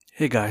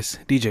Hey guys,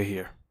 DJ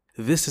here.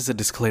 This is a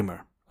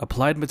disclaimer.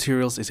 Applied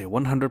Materials is a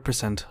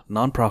 100%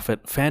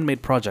 non-profit,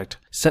 fan-made project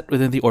set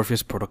within the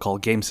Orpheus Protocol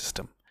game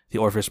system. The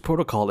Orpheus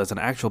Protocol is an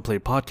actual play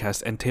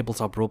podcast and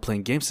tabletop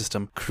role-playing game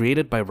system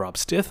created by Rob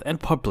Stith and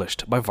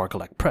published by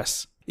Varkalek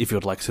Press. If you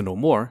would like to know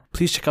more,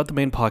 please check out the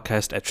main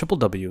podcast at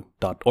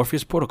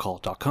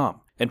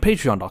www.orpheusprotocol.com and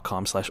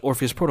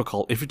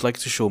patreon.com/orpheusprotocol if you'd like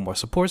to show more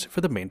support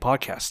for the main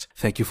podcast.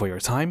 Thank you for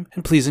your time,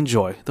 and please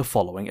enjoy the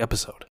following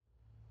episode.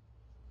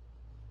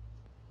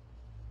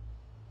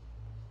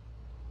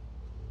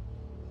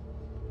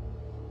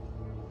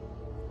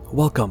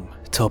 Welcome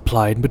to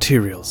Applied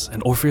Materials,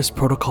 an Orpheus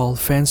Protocol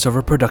fan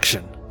server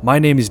production. My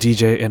name is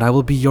DJ and I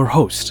will be your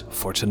host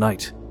for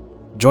tonight.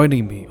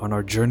 Joining me on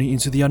our journey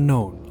into the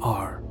unknown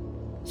are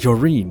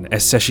Yoreen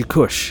as Seshi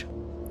Kush,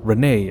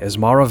 Renee as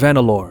Mara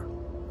Vanilor,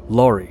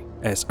 Laurie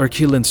as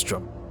Erky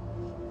Lindstrom.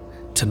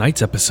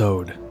 Tonight's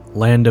episode,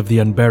 Land of the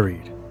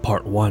Unburied,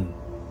 Part 1.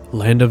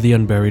 Land of the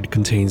Unburied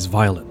contains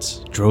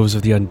violence, droves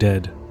of the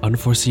undead,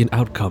 unforeseen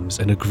outcomes,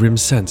 and a grim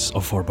sense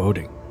of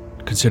foreboding.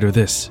 Consider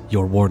this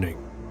your warning.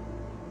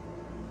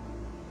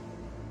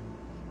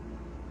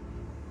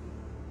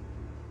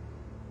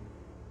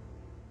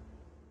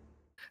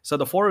 So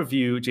the four of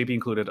you, JP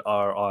included,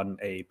 are on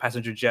a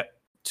passenger jet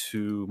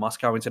to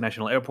Moscow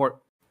International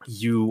Airport.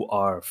 You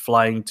are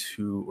flying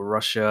to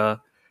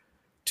Russia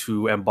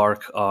to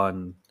embark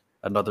on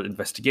another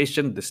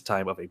investigation, this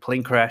time of a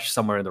plane crash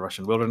somewhere in the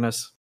Russian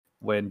wilderness.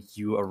 When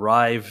you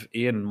arrive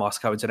in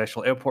Moscow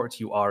International Airport,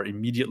 you are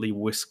immediately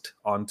whisked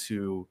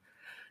onto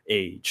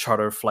a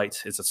charter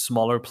flight. It's a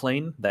smaller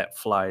plane that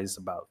flies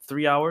about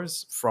 3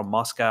 hours from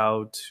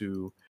Moscow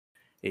to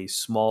a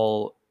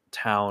small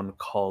town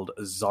called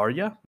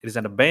Zarya. It is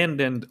an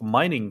abandoned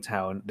mining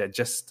town that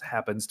just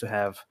happens to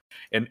have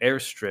an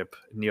airstrip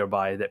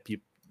nearby that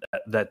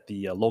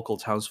the local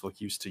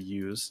townsfolk used to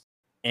use.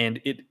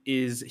 And it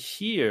is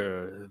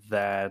here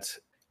that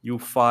you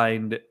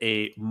find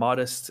a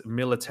modest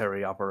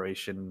military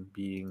operation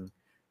being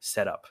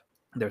set up.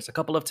 There's a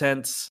couple of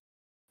tents.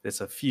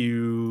 There's a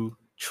few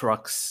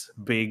trucks,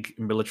 big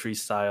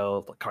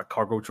military-style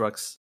cargo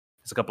trucks.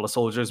 There's a couple of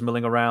soldiers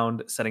milling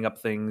around, setting up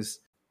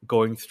things,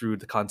 going through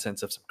the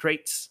contents of some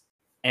crates,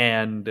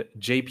 and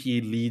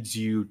JP leads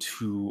you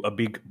to a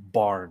big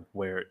barn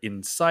where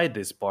inside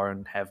this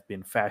barn have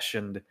been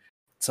fashioned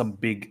some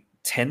big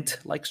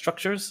tent-like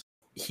structures.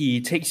 He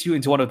takes you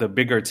into one of the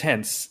bigger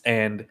tents,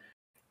 and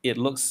it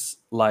looks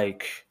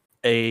like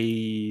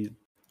a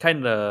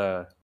kind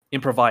of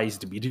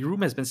improvised meeting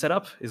room has been set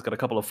up. It's got a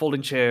couple of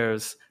folding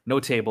chairs,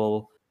 no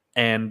table,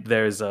 and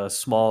there's a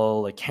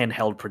small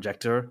handheld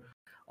projector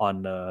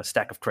on a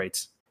stack of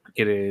crates.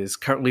 It is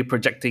currently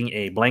projecting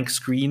a blank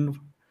screen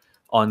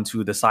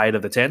onto the side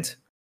of the tent,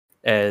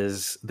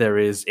 as there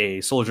is a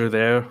soldier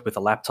there with a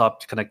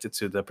laptop connected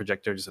to the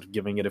projector, just sort of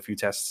giving it a few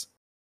tests,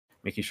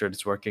 making sure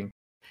it's working.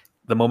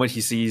 The moment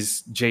he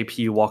sees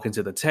JP walk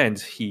into the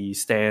tent, he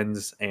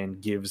stands and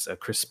gives a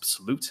crisp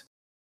salute.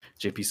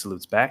 JP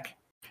salutes back,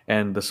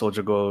 and the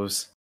soldier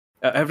goes,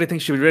 "Everything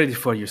should be ready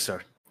for you,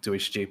 sir," to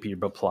which JP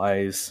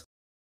replies,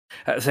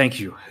 "Thank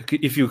you.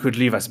 If you could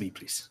leave us be,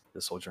 please." The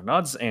soldier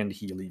nods, and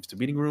he leaves the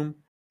meeting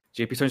room.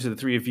 JP turns to the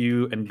three of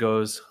you and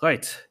goes,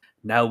 "Right,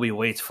 now we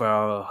wait for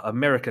our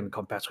American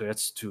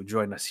compatriots to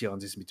join us here in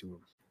this meeting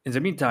room. In the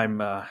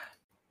meantime,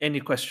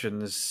 any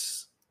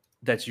questions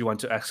that you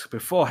want to ask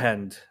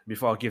beforehand,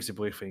 before I give the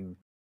briefing,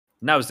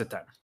 now's the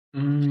time."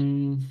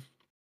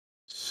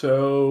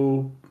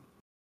 So,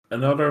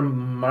 another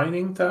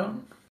mining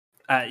town?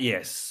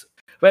 Yes.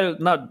 Well,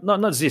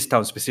 not this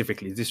town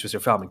specifically. This was a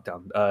farming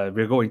town.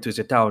 We're going to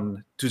the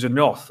town to the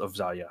north of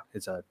Zarya.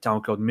 It's a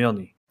town called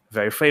Mirny.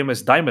 Very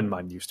famous diamond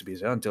mine used to be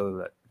there until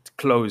it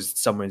closed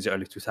somewhere in the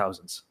early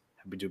 2000s,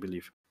 I do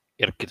believe.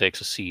 Erkki takes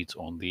a seat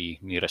on the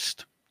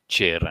nearest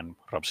chair and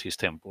rubs his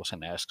temples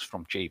and asks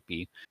from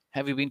JP,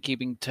 "Have you been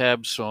keeping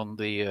tabs on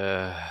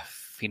the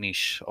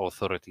Finnish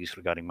authorities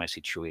regarding my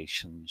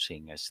situation,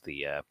 seeing as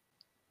they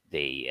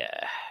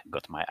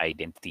got my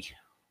identity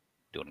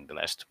during the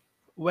last..."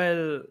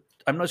 Well,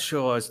 I'm not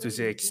sure as to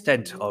the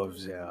extent of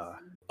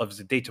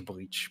the data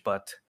breach,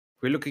 but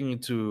we're looking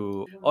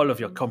into all of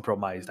your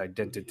compromised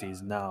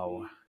identities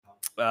now.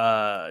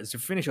 The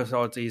Finnish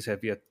authorities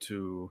have yet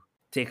to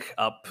take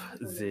up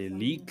the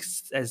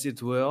leaks, as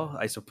it were.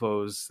 I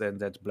suppose then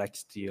that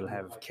Blacksteel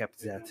have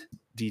kept that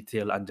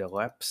detail under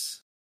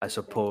wraps. I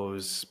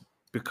suppose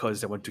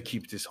because they want to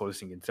keep this whole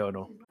thing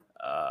internal.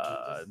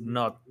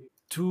 Not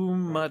too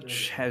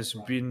much has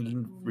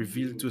been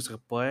revealed to the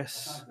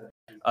press,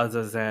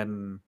 other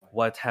than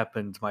what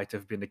happened might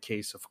have been a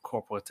case of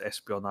corporate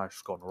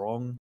espionage gone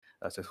wrong.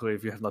 The three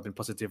of you have not been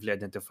positively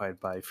identified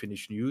by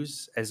Finnish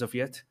news as of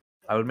yet.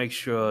 I will make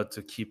sure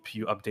to keep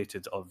you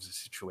updated of the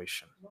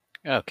situation.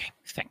 Okay,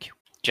 thank you.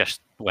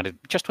 Just wanted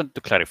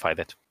to clarify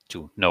that,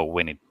 to know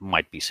when it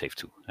might be safe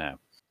to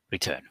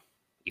return,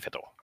 if at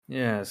all.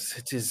 Yes,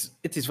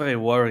 it is very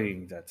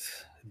worrying that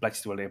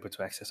Blacksteel were able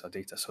to access our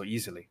data so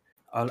easily.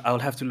 I'll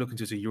have to look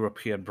into the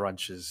European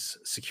branch's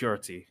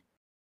security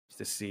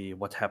to see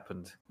what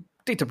happened.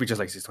 Data breaches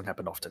like this don't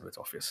happen often with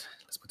Orpheus.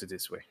 Let's put it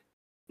this way.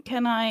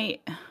 Can I,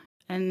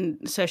 and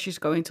says she's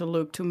going to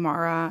look to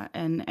Mara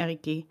and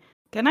Eriki,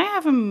 can I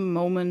have a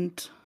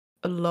moment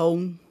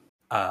alone?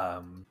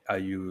 Are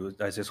you,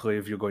 as if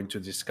you're going to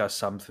discuss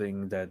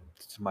something that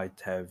might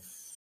have...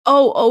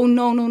 Oh,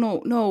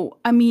 no.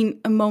 I mean,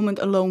 a moment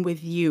alone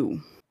with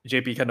you.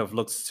 JP kind of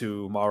looks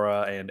to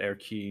Mara and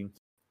Erki,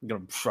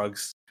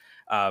 shrugs.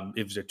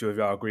 If the two of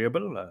you are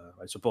agreeable,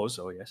 I suppose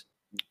so, yes.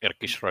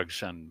 Erki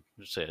shrugs and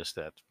says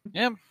that,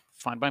 yeah,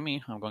 fine by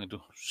me. I'm going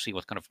to see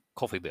what kind of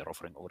coffee they're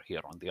offering over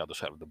here on the other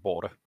side of the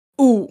border.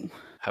 Ooh.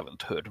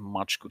 Haven't heard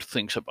much good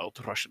things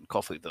about Russian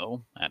coffee,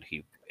 though. And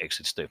he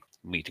exits the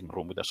meeting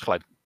room with a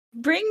slight...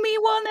 Bring me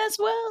one as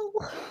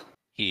well.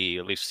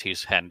 He lifts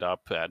his hand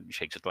up and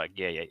shakes it like,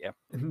 yeah.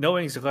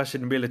 Knowing the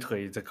Russian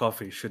military, the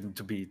coffee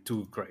shouldn't be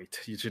too great.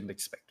 You shouldn't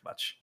expect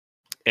much.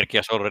 Erki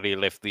has already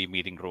left the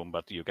meeting room,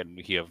 but you can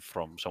hear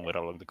from somewhere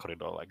along the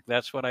corridor, like,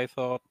 that's what I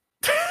thought.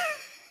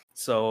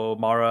 So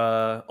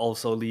Mara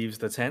also leaves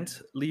the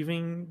tent,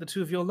 leaving the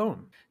two of you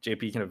alone.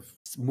 JP kind of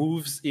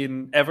moves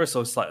in ever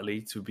so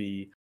slightly to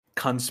be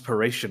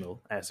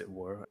conspirational, as it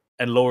were,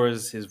 and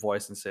lowers his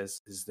voice and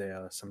says, is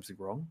there something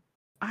wrong?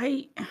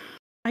 I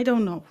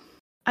don't know.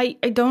 I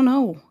don't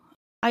know.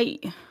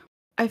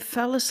 I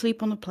fell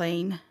asleep on the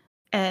plane,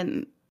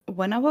 and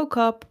when I woke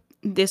up,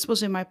 this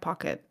was in my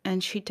pocket,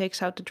 and she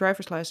takes out the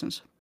driver's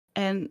license.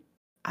 And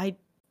I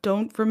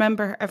don't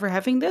remember ever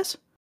having this.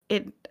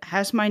 It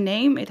has my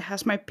name, it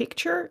has my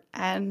picture,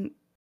 and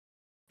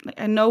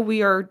I know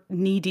we are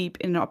knee-deep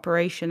in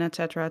operation,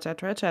 etc.,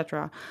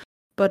 etc.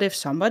 But if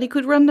somebody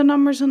could run the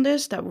numbers on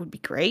this, that would be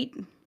great.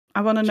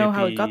 I want to know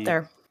how it got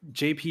there.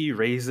 JP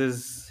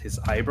raises his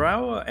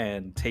eyebrow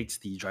and takes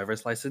the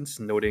driver's license,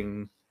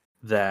 noting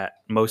that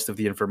most of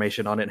the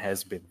information on it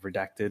has been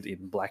redacted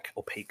in black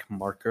opaque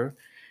marker,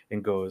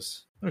 and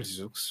goes, oh, this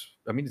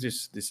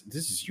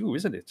is you,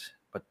 isn't it?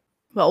 But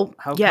well,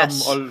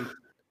 yes.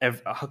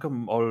 How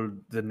come all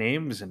the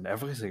names and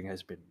everything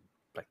has been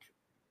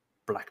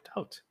blacked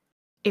out?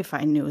 If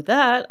I knew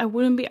that, I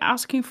wouldn't be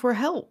asking for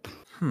help.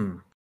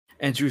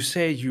 And you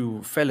say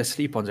you fell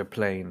asleep on the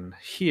plane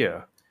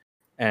here,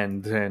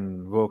 and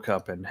then woke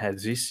up and had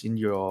this in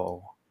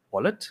your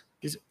wallet?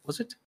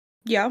 Was it?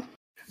 Yeah.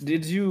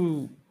 Did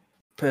you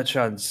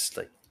perchance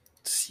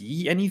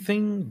see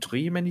anything,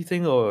 dream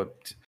anything, or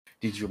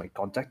did you make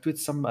contact with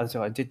some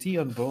other entity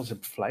on board the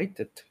flight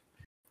that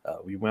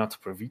we were not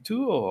privy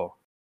to, or?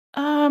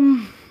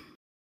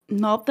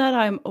 Not that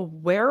I'm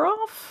aware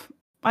of.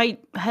 I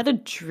had a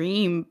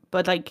dream,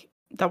 but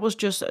that was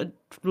just a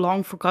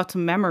long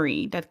forgotten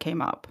memory that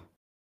came up.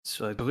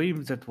 So a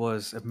dream that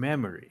was a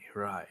memory,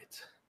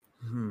 right?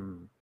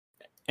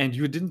 And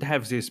you didn't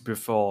have this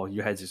before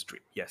you had this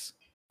dream, yes?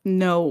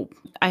 No,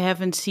 I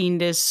haven't seen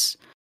this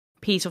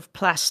piece of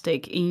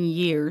plastic in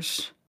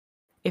years,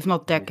 if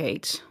not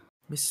decades.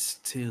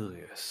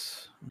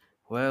 Mysterious.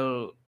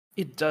 Well,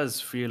 it does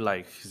feel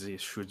like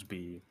this should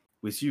be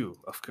with you,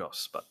 of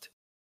course, but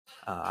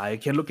I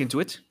can look into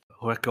it.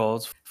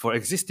 Records for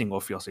existing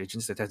Orpheus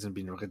agents that hasn't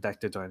been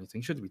redacted or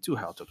anything shouldn't be too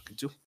hard to look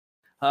into.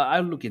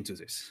 I'll look into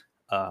this,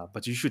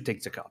 but you should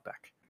take the card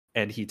back.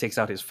 And he takes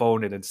out his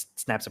phone and then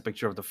snaps a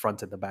picture of the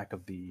front and the back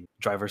of the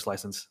driver's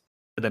license,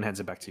 and then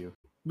hands it back to you.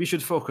 We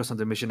should focus on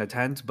the mission at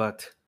hand,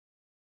 but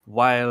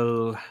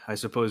while I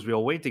suppose we are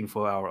waiting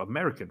for our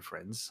American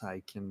friends,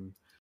 I can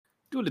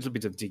do a little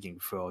bit of digging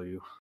for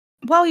you.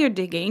 While you're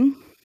digging,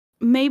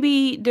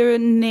 maybe the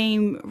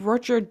name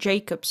Roger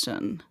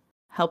Jacobson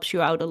helps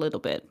you out a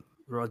little bit.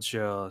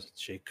 Roger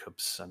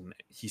Jacobson.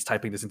 He's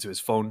typing this into his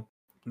phone,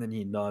 and then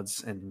he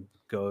nods and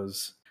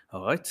goes,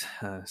 all right,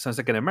 sounds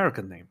like an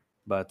American name,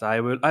 but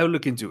I will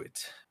look into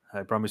it.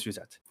 I promise you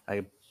that.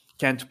 I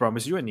can't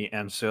promise you any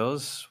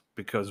answers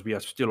because we are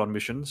still on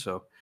mission,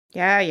 so...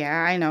 Yeah,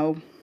 I know.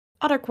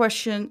 Other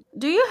question,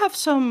 do you have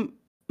some,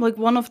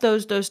 one of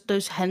those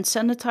hand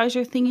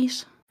sanitizer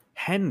thingies?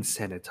 Hand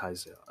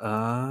sanitizer?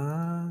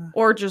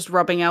 Or just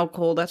rubbing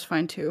alcohol, that's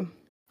fine too.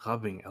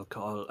 Rubbing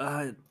alcohol?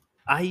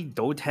 I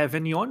don't have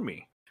any on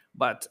me.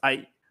 But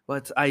I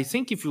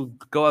think if you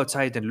go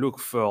outside and look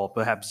for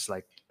perhaps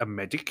a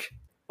medic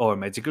or a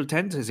medical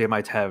tent, they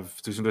might have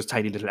those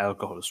tiny little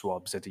alcohol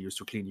swabs that they use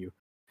to clean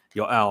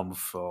your arm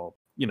for,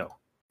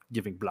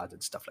 giving blood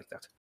and stuff like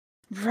that.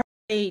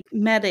 Right,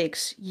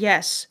 medics,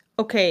 yes.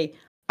 Okay,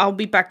 I'll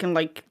be back in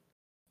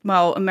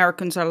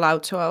Americans are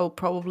loud, so I'll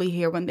probably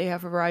hear when they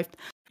have arrived.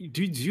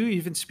 Do you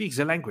even speak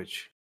the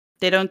language?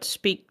 They don't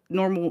speak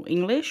normal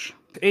English?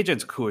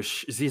 Agent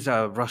Kush, these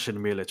are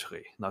Russian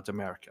military, not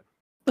American.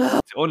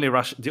 The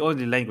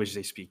only language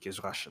they speak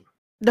is Russian.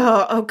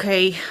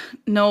 Okay.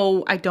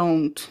 No, I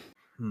don't.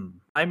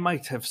 I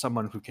might have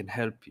someone who can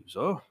help you,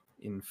 though.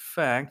 In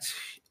fact,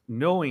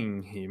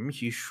 knowing him,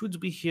 he should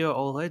be here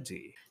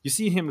already. You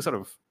see him sort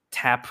of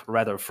tap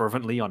rather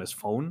fervently on his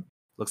phone.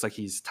 Looks like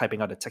he's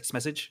typing out a text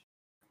message.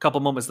 A couple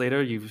moments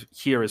later, you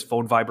hear his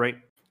phone vibrate,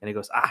 and he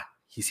goes,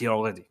 he's here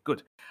already.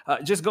 Good.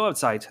 Just go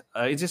outside.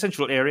 It's a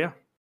central area.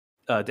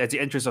 at the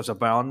entrance of the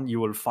barn, you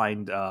will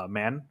find a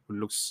man who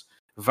looks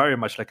very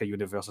much like a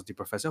university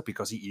professor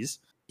because he is.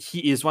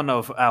 He is one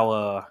of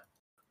our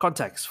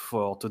contacts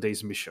for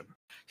today's mission.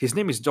 His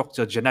name is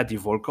Dr. Gennady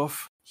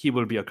Volkov. He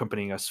will be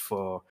accompanying us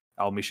for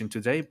our mission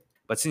today.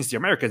 But since the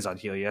Americans aren't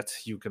here yet,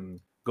 you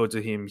can go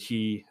to him.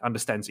 He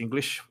understands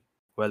English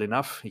well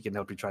enough. He can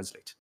help you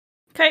translate.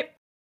 Okay.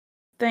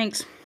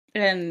 Thanks.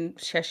 And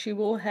Shashi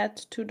will head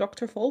to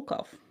Dr.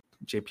 Volkov.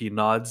 JP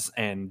nods,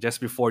 and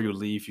just before you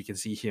leave, you can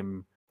see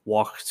him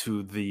walk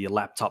to the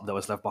laptop that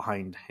was left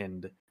behind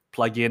and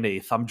plug in a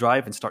thumb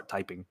drive and start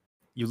typing.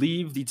 You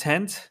leave the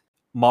tent.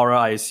 Mara,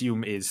 I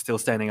assume, is still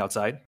standing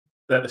outside.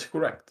 That is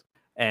correct.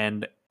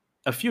 And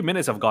a few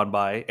minutes have gone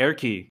by.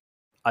 Erky,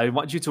 I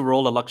want you to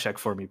roll a luck check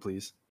for me,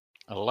 please.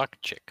 A luck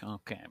check.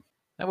 Okay.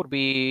 That would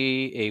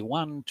be a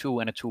 1, 2,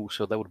 and a 2,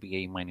 so that would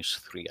be a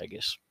 -3, I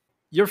guess.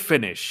 You're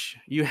Finnish.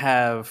 You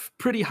have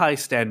pretty high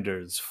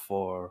standards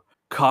for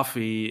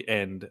coffee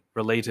and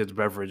related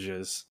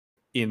beverages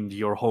in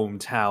your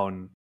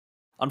hometown.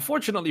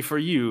 Unfortunately for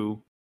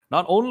you,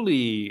 not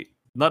only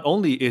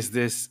is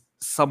this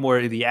somewhere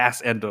in the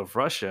ass end of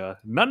Russia,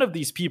 none of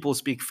these people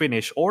speak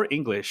Finnish or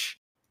English,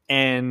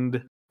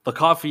 and the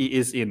coffee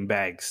is in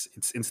bags.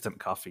 It's instant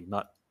coffee,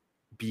 not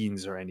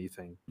beans or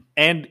anything.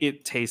 And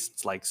it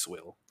tastes like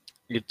swill.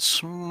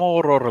 It's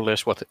more or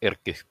less what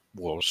Erkki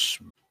was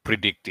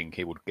predicting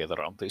he would get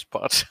around these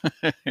parts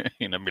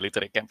in a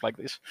military camp like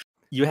this.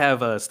 You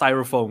have a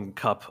styrofoam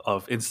cup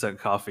of instant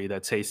coffee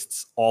that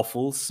tastes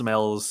awful,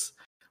 smells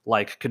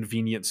like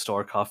convenience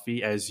store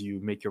coffee as you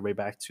make your way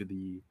back to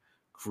the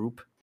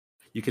group.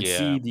 You can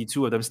see the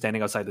two of them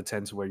standing outside the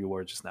tent where you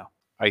were just now.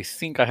 I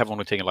think I have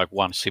only taken like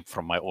one sip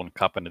from my own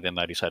cup, and then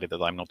I decided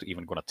that I'm not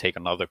even going to take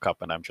another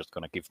cup, and I'm just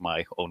going to give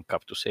my own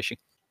cup to Seshi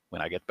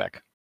when I get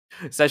back.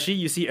 Seshi,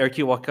 you see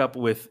Erky walk up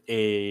with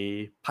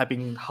a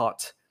piping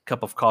hot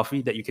cup of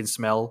coffee that you can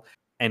smell,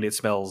 and it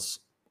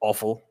smells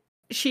awful.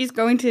 She's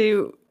going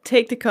to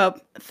take the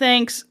cup,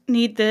 thanks,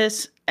 need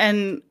this,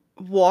 and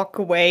walk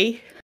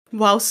away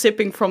while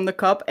sipping from the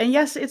cup. And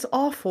yes, it's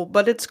awful,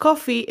 but it's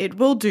coffee, it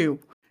will do.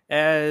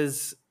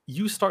 As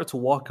you start to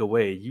walk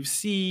away, you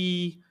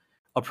see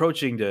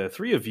approaching the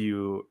three of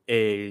you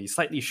a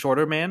slightly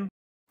shorter man.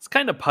 It's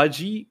kind of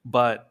pudgy,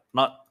 but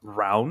not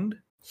round.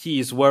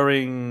 He's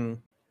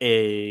wearing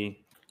a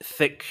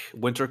thick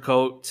winter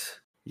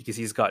coat. You can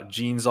see he's got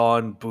jeans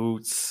on,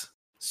 boots,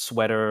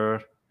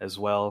 sweater as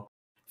well,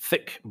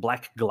 thick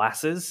black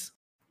glasses,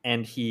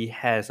 and he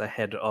has a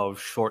head of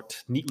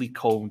short, neatly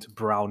combed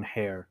brown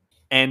hair.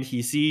 And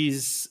he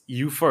sees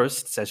you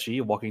first,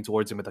 Seshi, walking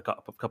towards him with a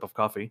cup of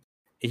coffee.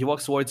 He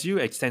walks towards you,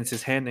 extends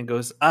his hand, and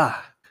goes,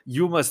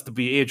 you must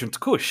be Agent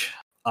Kush.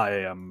 I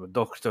am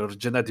Dr.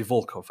 Gennady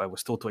Volkov. I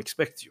was told to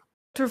expect you.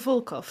 Dr.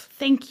 Volkov,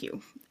 thank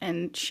you.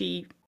 And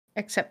she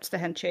accepts the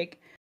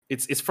handshake.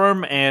 It's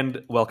firm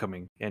and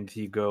welcoming. And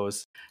he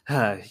goes,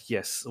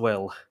 yes,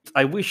 well,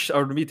 I wish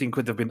our meeting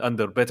could have been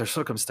under better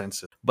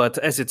circumstances. But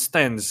as it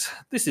stands,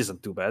 this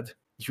isn't too bad.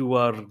 You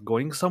are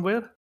going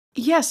somewhere?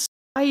 Yes,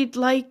 I'd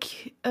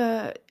like...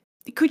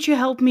 could you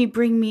help me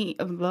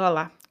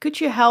Could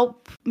you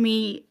help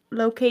me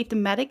locate the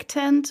medic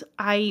tent?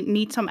 I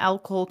need some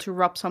alcohol to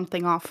rub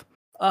something off.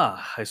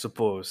 I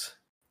suppose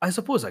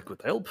I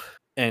could help.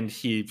 And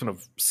he kind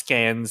of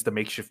scans the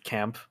makeshift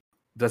camp,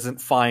 doesn't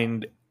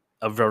find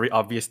a very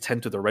obvious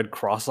tent with a red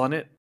cross on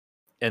it,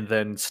 and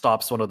then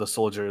stops one of the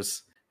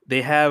soldiers.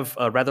 They have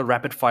a rather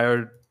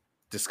rapid-fire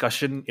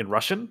discussion in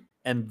Russian,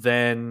 and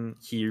then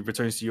he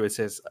returns to you and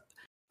says,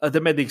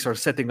 the medics are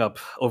setting up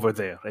over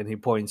there, and he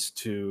points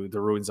to the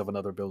ruins of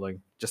another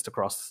building just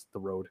across the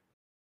road.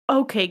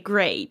 Okay,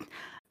 great.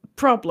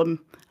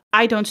 Problem,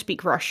 I don't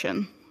speak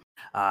Russian.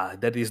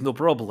 That is no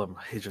problem,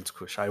 Agent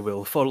Kush. I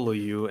will follow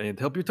you and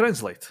help you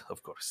translate,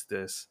 of course.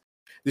 This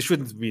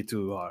shouldn't be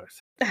too hard.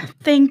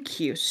 Thank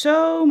you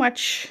so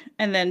much.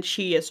 And then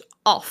she is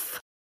off.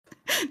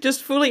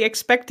 Just fully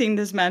expecting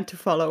this man to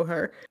follow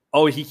her.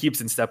 Oh, he keeps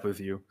in step with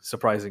you,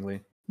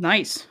 surprisingly.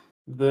 Nice.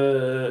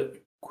 The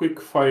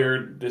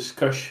quick-fire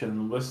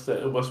discussion, was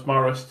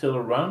Mara still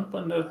around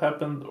when that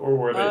happened, or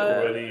were they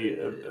already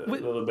a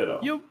little bit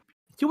off? You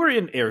were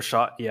in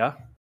earshot, yeah?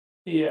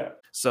 Yeah.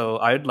 So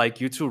I'd like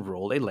you to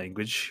roll a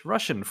language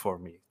Russian for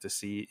me to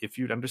see if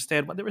you'd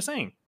understand what they were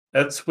saying.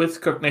 That's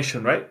with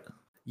cognition, right?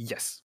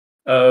 Yes.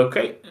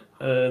 Okay.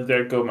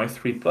 There go my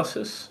 3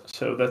 pluses.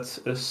 So that's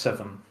a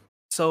 7.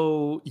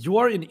 So you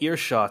are in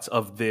earshot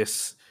of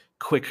this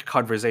quick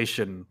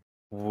conversation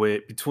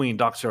between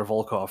Dr.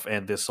 Volkov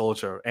and this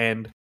soldier.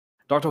 And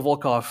Dr.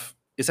 Volkov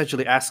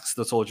essentially asks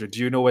the soldier, do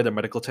you know where the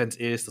medical tent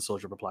is? The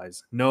soldier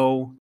replies,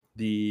 no.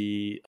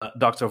 The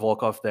Dr.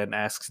 Volkov then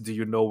asks, do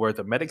you know where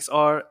the medics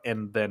are?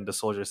 And then the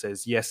soldier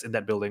says, yes, in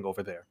that building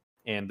over there.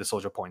 And the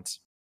soldier points.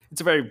 It's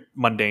a very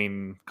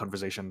mundane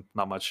conversation,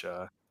 not much.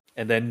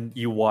 And then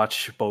you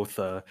watch both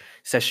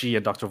Seshi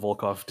and Dr.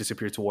 Volkov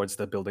disappear towards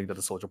the building that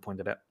the soldier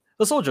pointed at.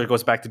 The soldier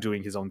goes back to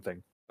doing his own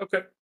thing.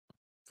 Okay.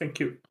 Thank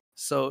you.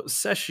 So,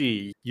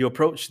 Seshi, you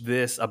approach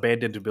this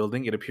abandoned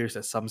building. It appears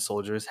that some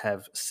soldiers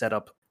have set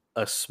up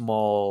a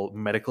small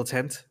medical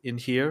tent in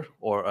here,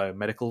 or a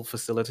medical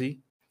facility.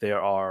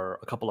 There are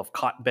a couple of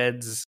cot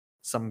beds,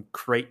 some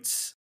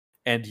crates,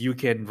 and you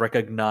can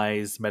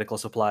recognize medical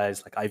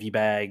supplies like IV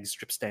bags,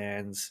 strip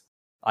stands,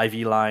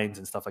 IV lines,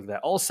 and stuff like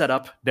that, all set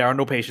up. There are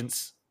no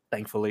patients,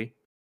 thankfully,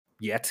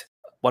 yet.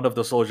 One of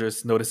the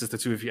soldiers notices the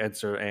two of you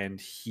enter, and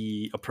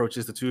he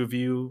approaches the two of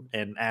you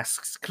and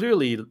asks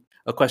clearly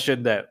a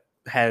question that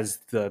has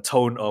the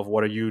tone of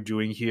 "What are you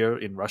doing here?"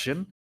 in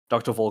Russian.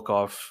 Dr.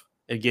 Volkov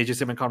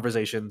engages him in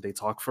conversation. They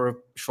talk for a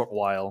short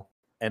while,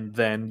 and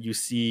then you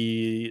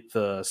see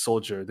the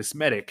soldier, this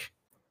medic,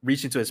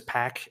 reach into his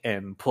pack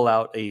and pull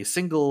out a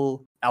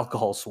single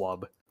alcohol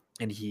swab,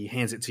 and he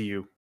hands it to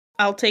you.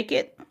 I'll take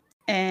it,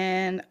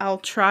 and I'll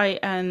try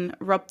and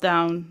rub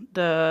down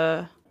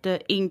the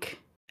ink,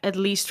 at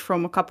least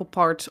from a couple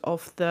parts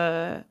of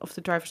the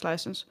driver's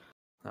license.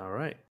 All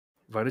right.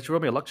 Why don't you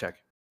roll me a luck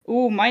check?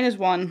 Ooh,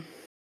 -1.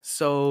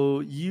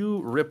 So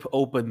you rip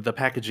open the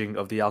packaging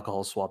of the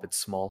alcohol swab. It's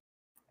small.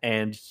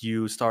 And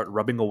you start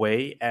rubbing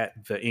away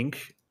at the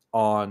ink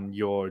on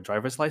your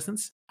driver's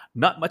license.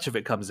 Not much of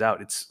it comes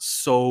out. It's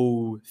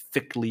so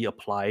thickly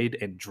applied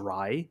and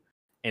dry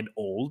and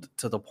old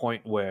to the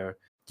point where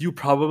you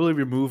probably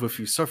remove a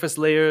few surface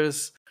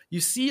layers.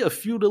 You see a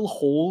few little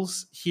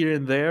holes here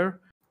and there,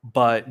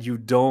 but you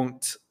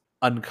don't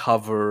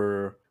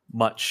uncover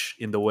much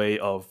in the way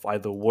of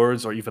either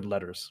words or even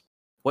letters.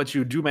 What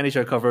you do manage to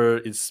uncover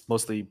is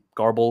mostly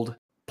garbled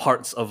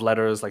parts of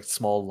letters, like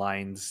small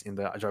lines in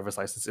the driver's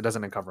license. It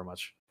doesn't uncover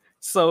much.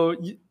 So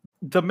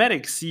the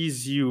medic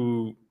sees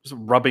you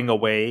rubbing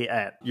away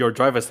at your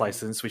driver's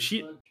license, which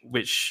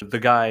the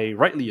guy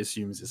rightly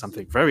assumes is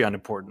something very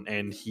unimportant,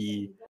 and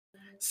he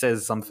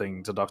says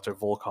something to Dr.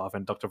 Volkov,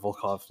 and Dr.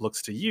 Volkov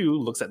looks to you,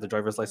 looks at the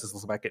driver's license,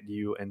 looks back at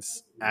you, and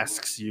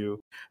asks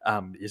you,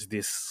 is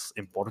this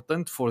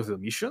important for the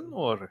mission,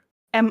 or?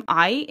 Am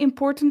I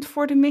important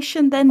for the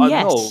mission? Then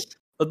yes.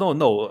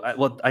 No.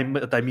 What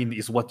I mean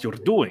is what you're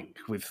doing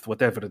with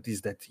whatever it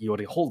is that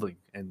you're holding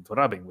and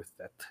rubbing with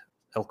that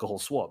alcohol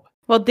swab.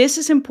 Well, this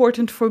is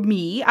important for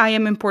me. I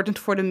am important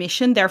for the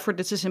mission. Therefore,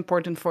 this is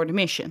important for the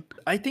mission.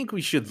 I think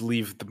we should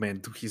leave the man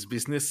to his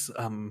business.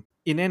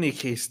 In any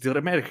case, the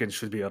Americans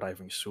should be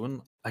arriving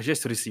soon. I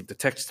just received a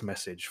text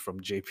message from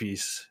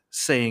JP's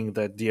saying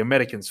that the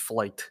Americans'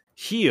 flight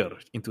here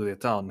into the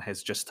town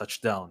has just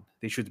touched down.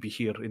 They should be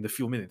here in a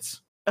few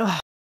minutes. Ugh,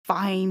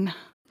 fine.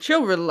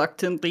 She'll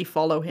reluctantly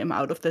follow him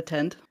out of the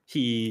tent.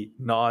 He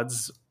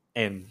nods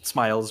and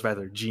smiles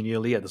rather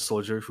genially at the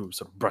soldier, who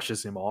sort of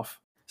brushes him off.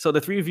 So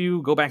the three of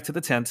you go back to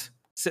the tent,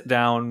 sit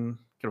down,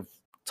 kind of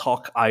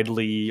talk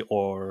idly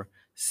or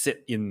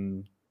sit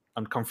in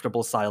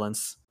uncomfortable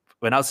silence.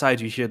 When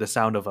outside you hear the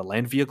sound of a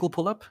land vehicle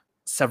pull up,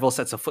 several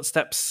sets of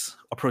footsteps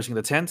approaching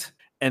the tent,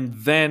 and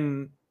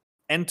then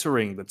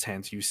entering the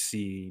tent you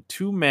see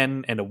two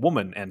men and a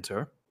woman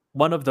enter.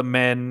 One of the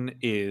men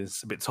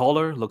is a bit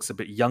taller, looks a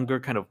bit younger,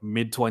 kind of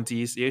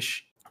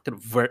mid-20s-ish, kind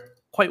of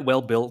quite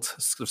well-built,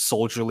 sort of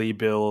soldierly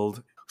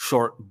build,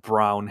 short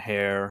brown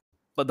hair.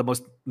 But the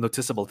most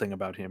noticeable thing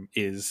about him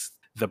is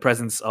the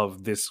presence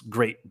of this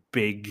great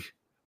big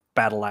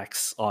battle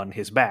axe on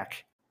his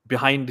back.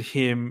 Behind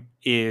him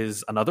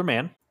is another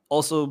man,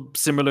 also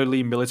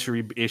similarly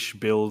military-ish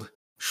build,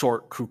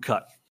 short, crew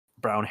cut,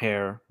 brown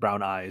hair,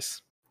 brown eyes.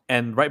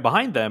 And right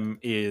behind them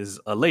is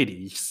a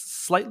lady,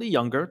 slightly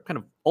younger,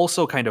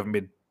 also kind of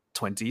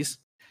mid-20s.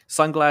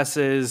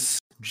 Sunglasses,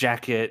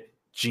 jacket,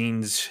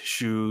 jeans,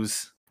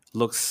 shoes.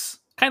 Looks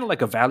kind of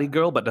like a valley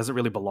girl, but doesn't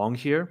really belong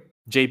here.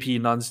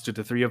 JP nods to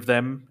the three of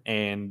them,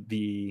 and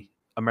the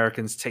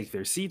Americans take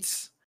their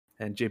seats.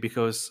 And JP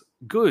goes,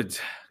 Good.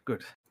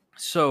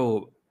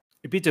 So,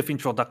 a bit of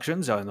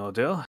introductions are in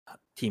order.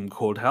 Team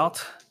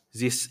Coldheart.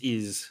 This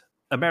is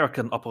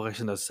American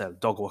Operational Cell,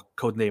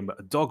 codename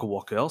Dog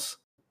Walkers.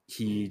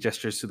 He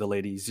gestures to the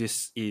ladies.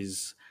 This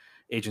is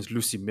Agent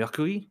Lucy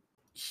Mercury.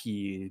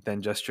 He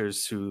then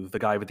gestures to the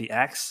guy with the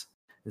axe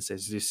and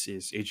says, This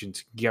is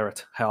Agent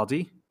Garrett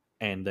Hardy.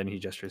 And then he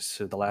gestures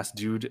to the last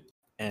dude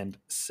and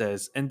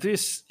says, And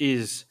this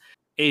is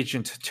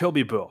Agent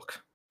Toby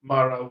Burke.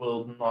 Mara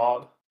will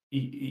nod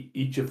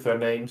each of their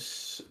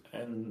names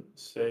and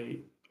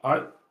say,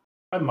 I'm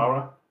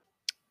Mara.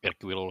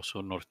 Erky will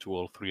also nod to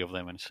all three of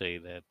them and say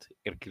that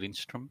Erky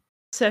Lindstrom.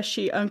 Says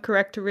she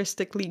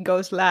uncharacteristically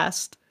goes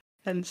last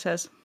and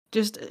says,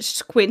 just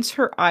squints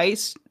her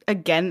eyes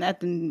again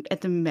at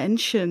the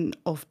mention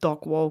of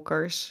dog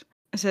walkers.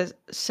 Says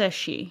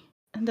she.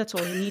 And that's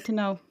all you need to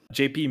know.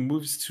 JP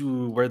moves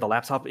to where the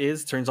laptop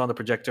is, turns on the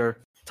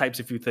projector, types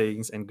a few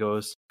things, and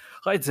goes,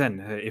 Right then,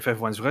 if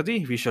everyone's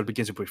ready, we shall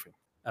begin the briefing.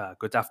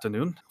 Good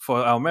afternoon. For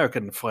our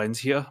American friends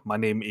here, my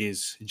name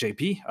is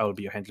JP. I will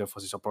be your handler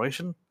for this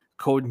operation.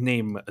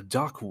 Codename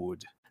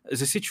Darkwood.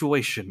 The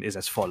situation is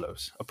as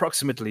follows.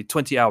 Approximately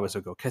 20 hours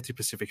ago, Cathay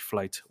Pacific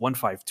Flight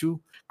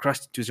 152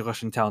 crashed into the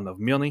Russian town of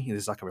Mirny in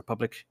the Sakha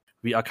Republic.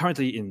 We are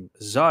currently in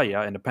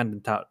Zarya,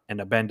 an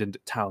abandoned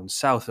town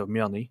south of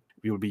Mirny.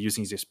 we will be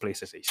using this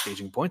place as a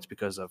staging point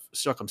because of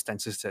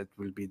circumstances that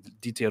will be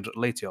detailed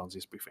later on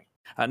this briefing.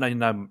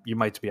 Now, you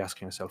might be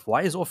asking yourself,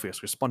 why is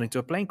Orpheus responding to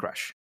a plane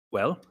crash?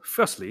 Well,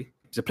 firstly,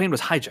 the plane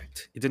was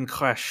hijacked. It didn't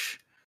crash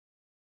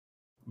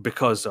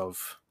because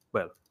of,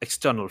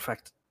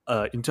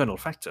 internal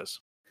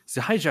factors.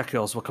 The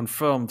hijackers were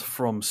confirmed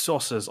from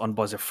sources on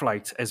board the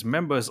flight as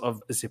members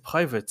of the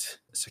private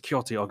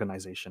security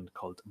organization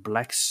called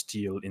Black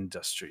Steel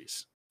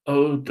Industries.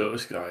 Oh,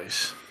 those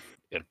guys.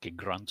 Erky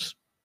grunts.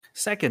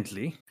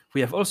 Secondly,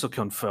 we have also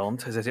confirmed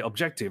that the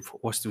objective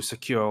was to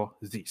secure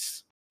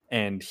this.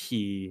 And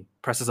he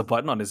presses a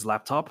button on his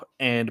laptop,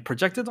 and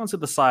projected onto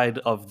the side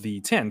of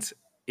the tent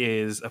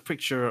is a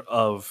picture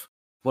of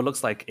what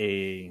looks like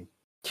a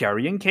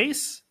carrying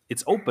case.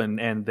 It's open,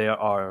 and there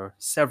are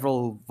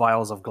several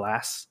vials of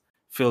glass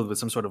filled with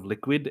some sort of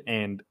liquid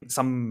and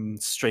some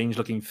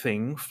strange-looking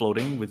thing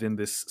floating within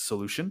this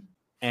solution.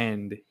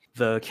 And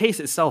the case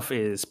itself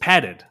is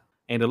padded,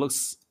 and it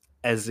looks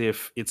as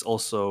if it's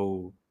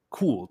also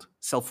cooled,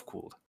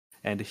 self-cooled.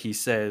 And he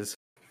says,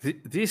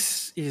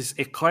 this is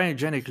a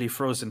cryogenically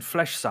frozen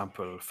flesh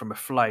sample from a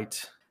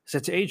flight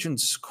that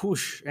agents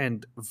Kush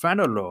and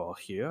Vanillor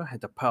here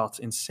had a part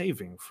in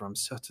saving from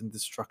certain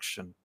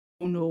destruction.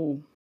 Oh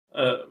no.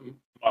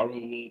 Mara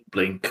will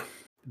blink.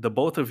 The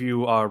both of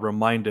you are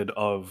reminded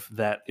of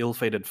that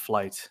ill-fated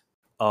flight,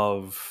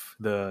 of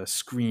the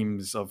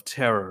screams of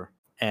terror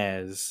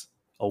as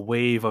a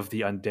wave of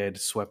the undead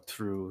swept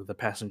through the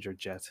passenger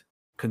jet,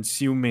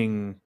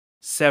 consuming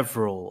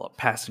several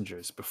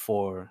passengers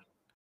before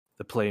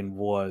the plane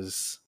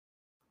was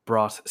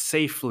brought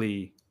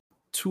safely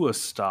to a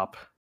stop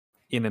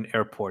in an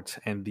airport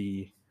and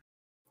the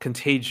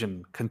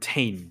contagion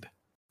contained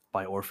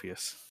by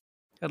Orpheus.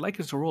 I'd like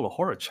you to roll a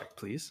horror check,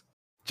 please.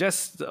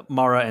 Just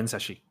Mara and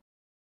Sashi.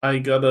 I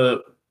got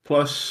a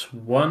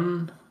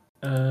 +1,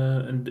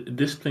 and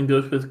discipline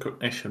goes with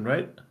cognition,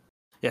 right?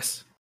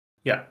 Yes.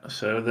 Yeah,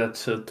 so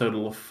that's a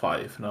total of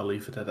 5, and I'll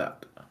leave it at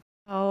that.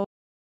 I'll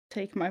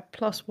take my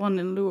 +1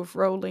 in lieu of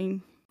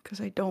rolling, because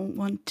I don't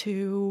want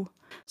to.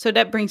 So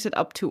that brings it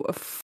up to a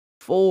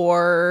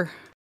 4.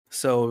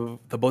 So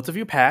the both of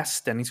you pass,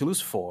 standing to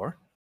lose 4.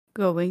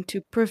 Going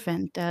to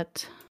prevent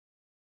that.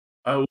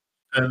 I will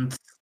spend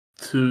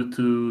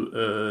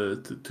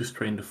to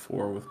strain the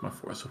 4 with my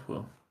force of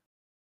will.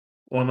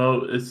 Well,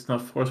 no, it's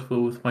not force of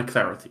will with my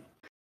clarity.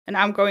 And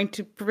I'm going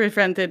to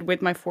prevent it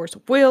with my force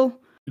of will.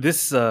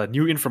 This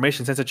new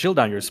information sends a chill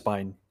down your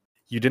spine.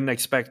 You didn't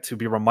expect to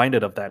be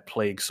reminded of that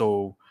plague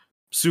so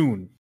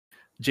soon.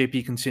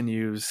 JP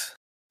continues.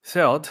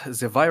 Third,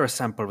 the virus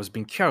sample was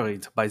being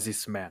carried by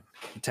this man.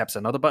 He taps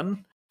another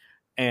button,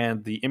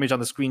 and the image on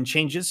the screen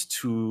changes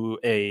to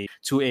a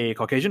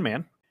Caucasian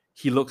man.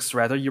 He looks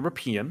rather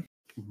European.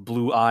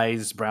 Blue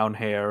eyes, brown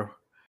hair,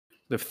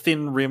 the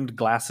thin-rimmed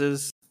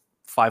glasses,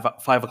 5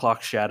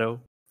 o'clock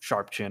shadow,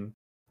 sharp chin,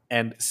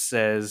 and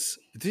says,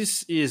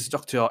 "This is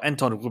Dr.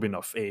 Anton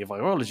Rubinov, a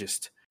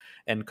virologist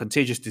and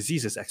contagious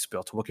diseases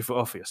expert working for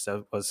Orpheus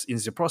that was in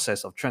the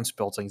process of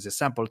transporting the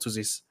sample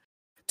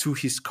to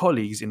his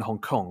colleagues in Hong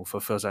Kong for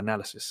further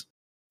analysis.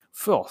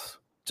 Fourth,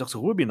 Dr.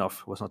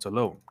 Rubinov was not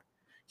alone.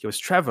 He was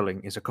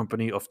traveling in the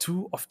company of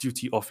 2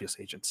 off-duty Orpheus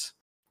agents."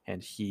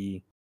 And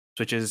he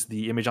switches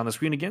the image on the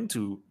screen again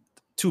to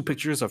 2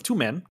 pictures of 2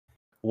 men,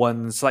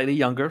 one slightly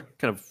younger,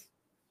 kind of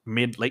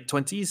mid-late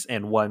 20s,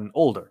 and one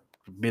older,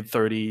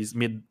 mid-30s,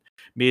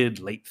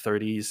 mid-late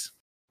 30s,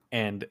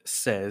 and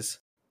says,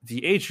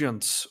 "The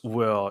agents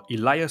were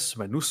Elias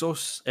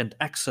Manousos and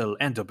Axel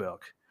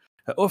Anderberg.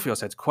 Orpheus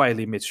had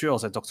quietly made sure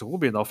that Dr.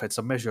 Rubinov had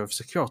some measure of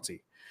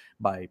security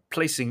by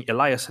placing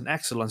Elias and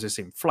Axel on the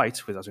same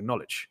flight without their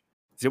knowledge.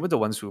 They were the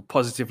ones who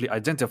positively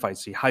identified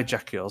the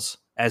hijackers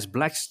as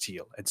Black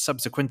Steel and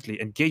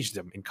subsequently engaged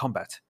them in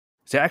combat.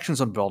 Their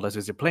actions on board led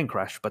to the plane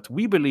crash, but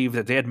we believe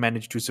that they had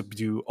managed to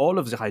subdue all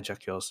of the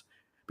hijackers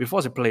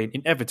before the plane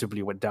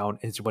inevitably went down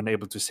and they were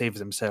unable to save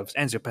themselves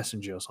and their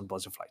passengers on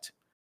board the flight.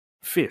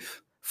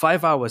 Fifth,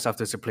 5 hours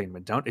after the plane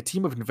went down, a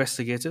team of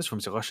investigators from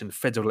the Russian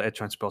Federal Air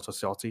Transport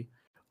Authority,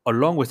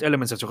 along with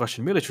elements of the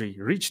Russian military,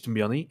 reached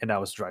Mirny, an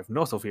hour's drive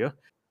north of here.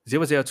 They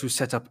were there to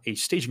set up a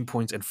staging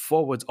point and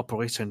forward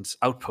operations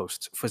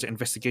outpost for the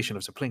investigation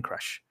of the plane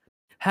crash.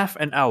 Half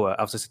an hour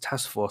after the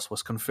task force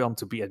was confirmed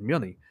to be at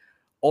Mirny,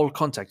 all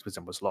contact with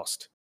them was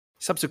lost.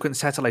 Subsequent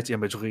satellite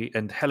imagery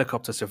and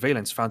helicopter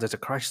surveillance found that the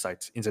crash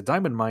site in the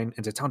diamond mine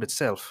and the town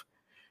itself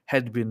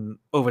had been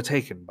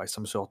overtaken by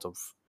some sort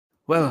of,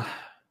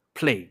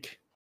 plague,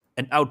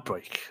 an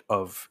outbreak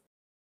of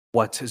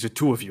what the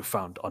 2 of you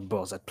found on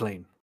board that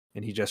plane."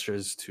 And he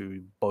gestures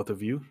to both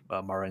of you,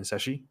 Mara and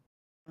Sashi.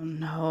 Oh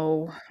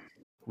no.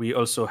 We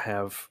also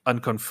have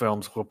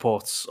unconfirmed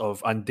reports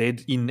of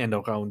undead in and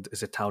around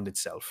the town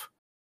itself.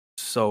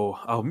 So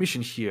our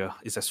mission here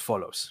is as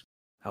follows.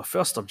 Our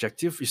first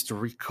objective is to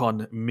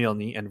recon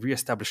Mirny and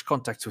re-establish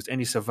contact with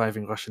any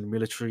surviving Russian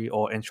military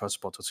or Air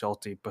Transport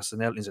Authority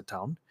personnel in the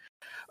town.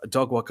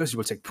 Dog walkers, you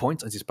will take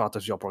point on this part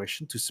of the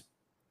operation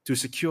to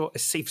secure a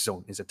safe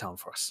zone in the town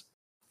for us.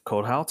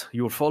 Coldheart,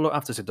 you will follow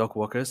after the dog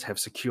walkers have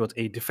secured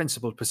a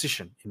defensible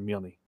position in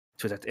Mirny.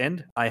 To that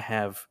end, I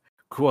have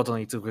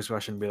coordinated with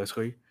Russian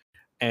military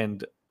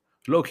and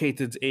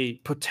located a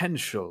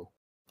potential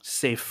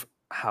safe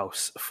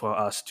house for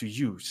us to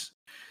use.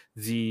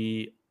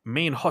 The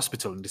main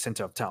hospital in the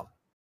center of town.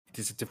 It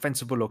is a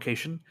defensible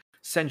location,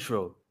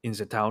 central in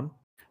the town,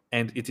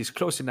 and it is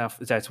close enough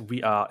that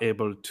we are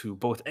able to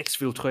both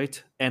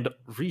exfiltrate and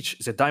reach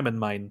the diamond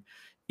mine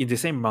in the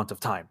same amount of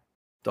time.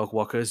 Dog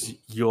walkers,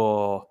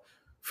 your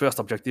first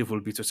objective will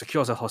be to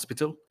secure the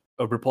hospital,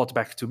 report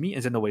back to me,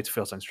 and then await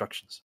further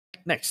instructions.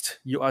 Next,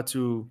 you are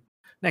to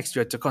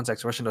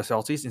contact Russian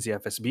authorities in the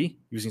FSB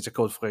using the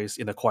code phrase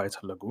 "in a quiet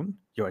lagoon."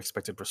 Your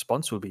expected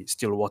response will be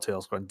 "still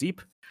waters run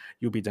deep."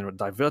 You'll be then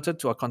diverted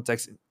to our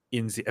contacts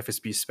in the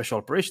FSB Special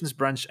Operations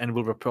Branch and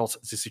will report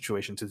the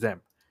situation to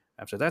them.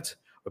 After that,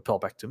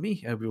 report back to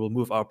me and we will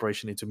move our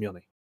operation into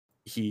Mirny.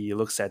 He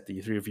looks at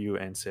the three of you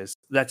and says,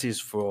 "That is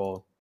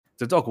for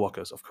the dog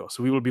walkers, of course.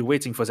 We will be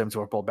waiting for them to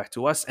report back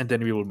to us and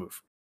then we will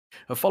move."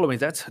 Following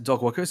that,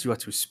 dog walkers, you are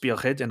to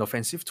spearhead an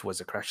offensive towards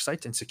the crash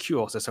site and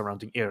secure the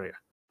surrounding area.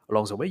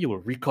 Along the way, you will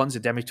recon the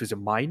damage to the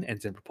mine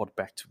and then report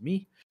back to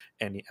me.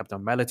 Any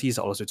abnormalities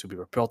are also to be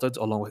reported,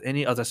 along with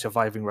any other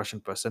surviving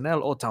Russian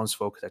personnel or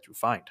townsfolk that you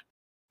find.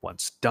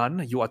 Once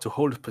done, you are to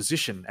hold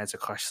position at the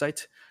crash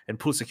site and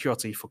pull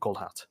security for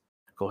Coldheart.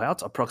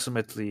 Coldheart,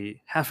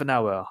 approximately half an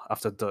hour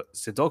after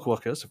the dog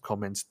workers have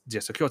commenced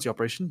their security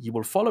operation, you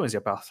will follow in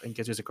their path and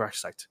get to the crash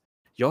site.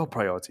 Your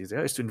priority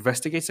there is to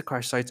investigate the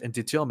crash site and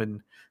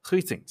determine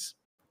three things.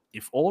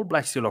 If all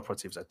Black Seal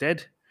operatives are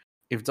dead,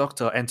 if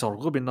Dr. Anton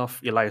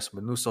Rubinov, Elias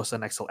Manusos,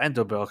 and Axel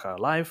Anderberg are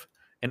alive,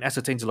 and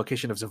ascertain the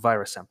location of the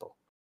virus sample.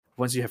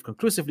 Once you have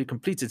conclusively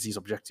completed these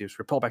objectives,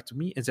 report back to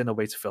me and then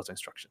await further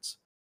instructions.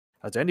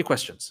 Are there any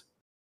questions?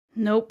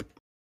 Nope.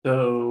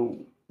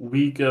 So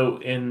we go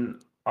in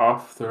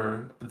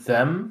after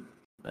them,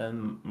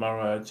 and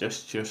Mara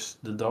gestures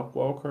the dog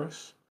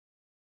walkers.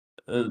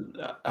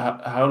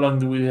 How long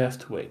do we have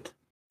to wait?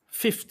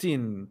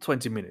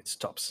 15-20 minutes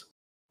tops.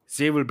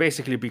 They will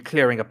basically be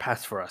clearing a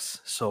path for us,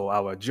 so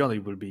our journey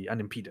will be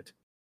unimpeded.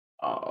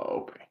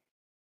 Oh, okay.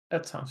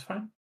 That sounds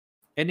fine.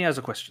 Any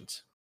other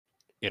questions?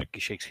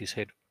 Erkki shakes his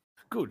head.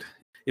 Good.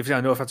 If there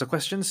are no further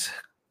questions,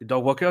 the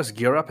dog walkers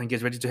gear up and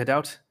get ready to head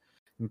out.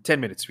 In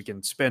 10 minutes, we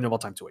can spare no more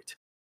time to wait.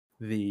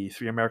 The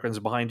three Americans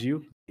behind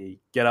you,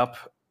 they get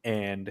up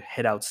and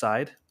head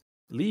outside,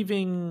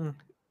 leaving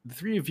the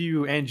three of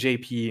you and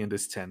JP in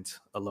this tent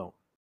alone.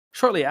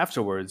 Shortly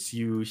afterwards,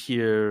 you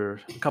hear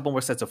a couple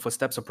more sets of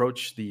footsteps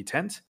approach the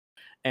tent,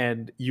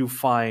 and you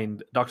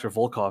find Dr.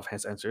 Volkov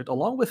has entered,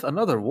 along with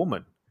another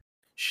woman.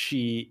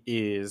 She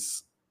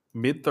is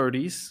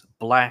mid-30s,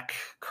 black,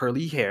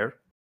 curly hair,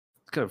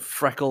 kind of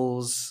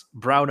freckles,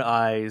 brown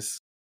eyes.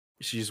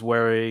 She's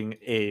wearing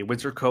a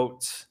winter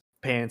coat,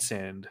 pants,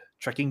 and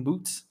trekking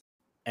boots.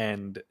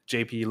 And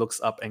JP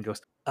looks up and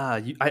goes,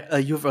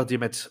 you've already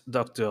met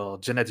Dr.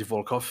 Gennady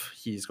Volkov.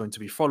 He's going to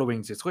be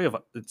following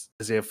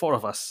the four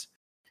of us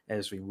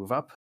as we move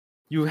up.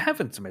 You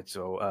haven't met,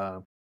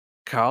 though.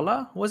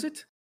 Carla, was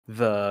it?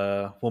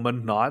 The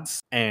woman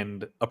nods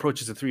and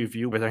approaches the three of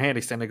you with her hand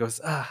extended and goes,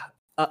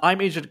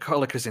 I'm Agent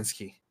Carla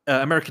Krasinski,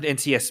 American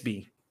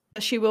NTSB.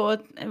 She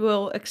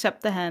will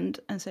accept the hand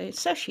and say,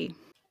 Sashi.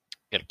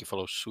 Erkki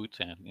follows suit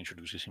and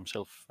introduces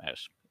himself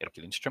as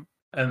Erkki Lindström.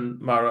 And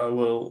Mara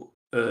will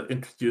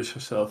introduce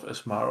herself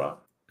as Mara.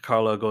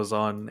 Carla goes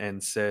on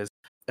and says,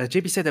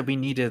 JP said that we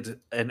needed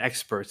an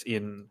expert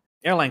in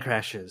airline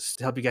crashes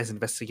to help you guys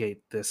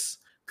investigate this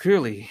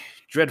clearly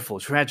dreadful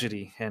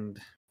tragedy, and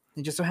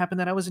it just so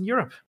happened that I was in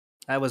Europe.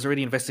 I was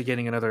already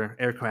investigating another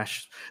air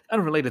crash,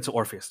 unrelated to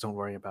Orpheus, don't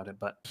worry about it,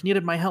 but he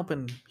needed my help,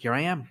 and here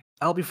I am.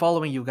 I'll be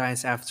following you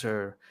guys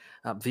after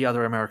the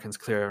other Americans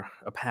clear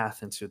a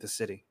path into the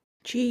city.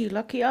 Gee,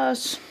 lucky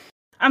us.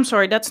 I'm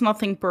sorry, that's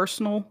nothing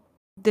personal.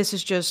 This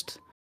is just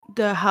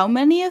the how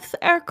manyth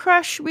air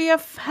crash we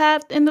have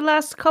had in the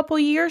last couple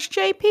years,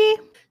 JP?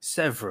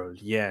 Several,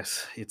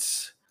 yes.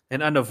 It's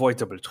an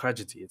unavoidable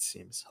tragedy, it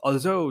seems.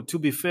 Although, to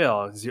be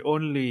fair, the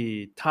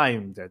only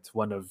time that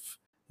one of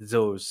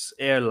those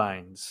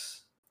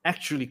airlines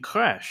actually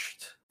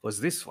crashed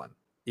was this one.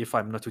 If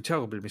I'm not too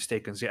terribly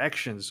mistaken, the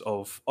actions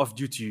of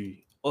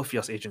off-duty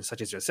Orpheus agents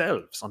such as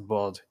yourselves on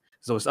board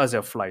those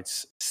other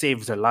flights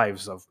saved the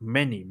lives of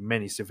many,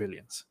 many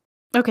civilians.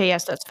 Okay,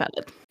 yes, that's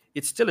valid.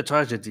 It's still a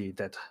tragedy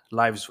that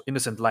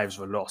innocent lives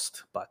were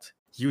lost, but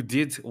you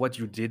did what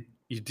you did.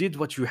 You did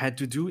what you had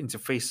to do in the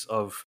face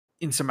of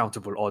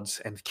insurmountable odds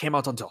and came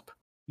out on top.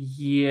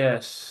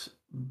 Yes,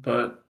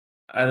 but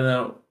I don't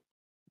know.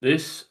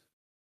 This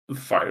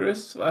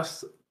virus,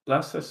 last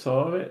I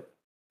saw of it,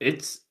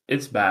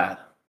 it's bad.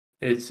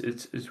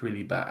 It's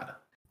really bad.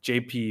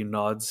 JP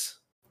nods,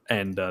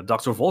 and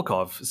Dr.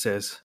 Volkov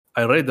says,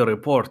 I read the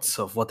reports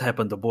of what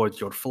happened aboard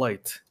your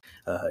flight.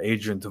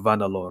 Agent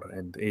Vanalor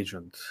and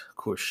Agent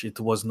Kush. It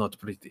was not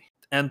pretty.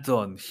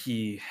 Anton,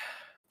 he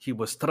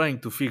was trying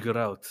to figure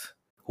out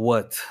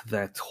what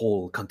that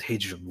whole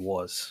contagion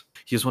was.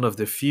 He's one of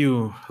the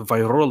few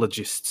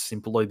virologists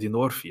employed in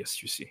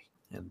Orpheus, you see.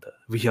 And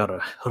we are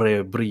a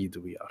rare breed,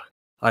 we are.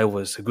 I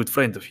was a good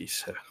friend of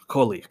his, a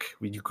colleague.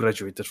 We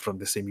graduated from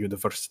the same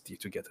university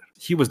together.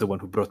 He was the one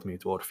who brought me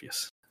to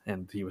Orpheus,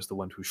 and he was the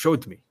one who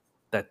showed me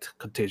that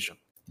contagion.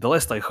 The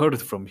last I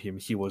heard from him,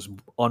 he was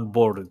on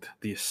board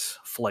this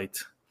flight,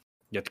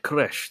 yet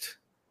crashed,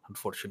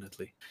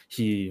 unfortunately.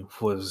 He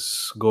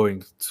was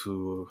going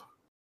to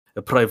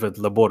a private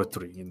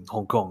laboratory in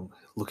Hong Kong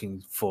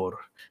looking for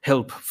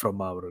help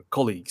from our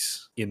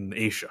colleagues in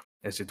Asia,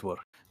 as it were,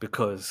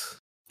 because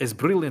as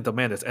brilliant a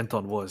man as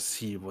Anton was,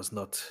 he was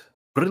not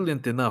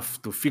brilliant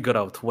enough to figure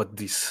out what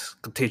this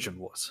contagion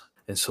was.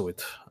 And so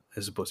I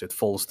suppose it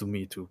falls to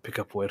me to pick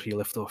up where he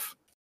left off.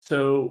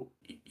 So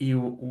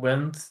you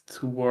went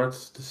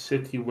towards the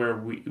city where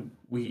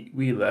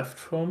we left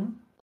from,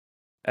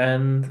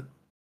 and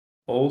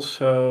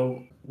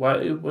also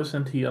why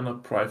wasn't he on a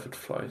private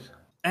flight?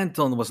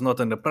 Anton was not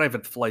on a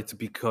private flight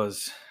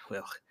because,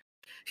 well,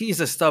 he is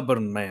a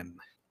stubborn man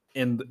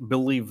and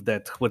believed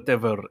that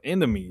whatever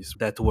enemies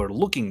that were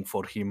looking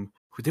for him,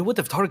 they would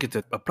have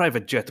targeted a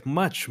private jet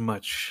much,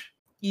 much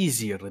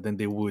easier than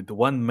they would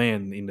one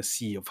man in a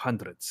sea of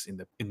hundreds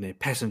in a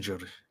passenger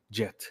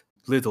jet.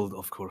 Little,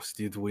 of course,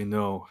 did we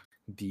know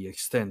the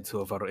extent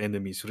of our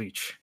enemy's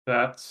reach.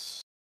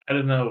 That's, I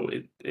don't know,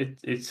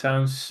 it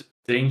sounds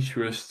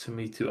dangerous to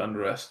me to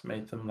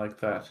underestimate them like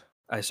that.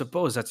 I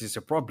suppose that is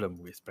a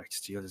problem with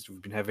Brexit that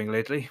we've been having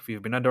lately.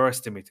 We've been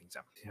underestimating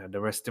them.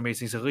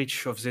 Underestimating the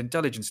reach of the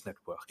intelligence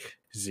network,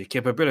 the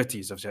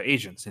capabilities of their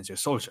agents and their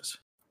soldiers.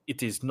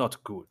 It is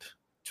not good,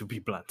 to be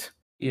blunt.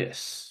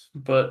 Yes,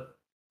 but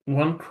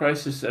one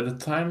crisis at a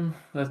time.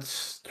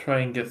 Let's try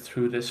and get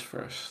through this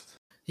first.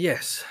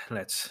 Yes,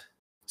 let's.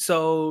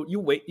 So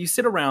you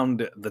sit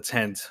around the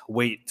tent,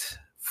 wait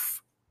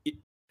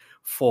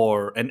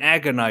for an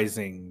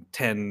agonizing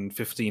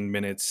 10-15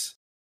 minutes,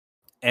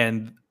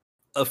 and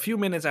a few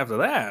minutes after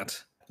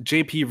that,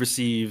 JP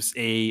receives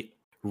a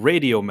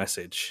radio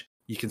message.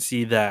 You can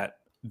see that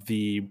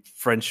the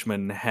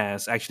Frenchman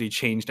has actually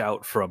changed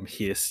out from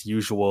his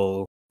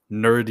usual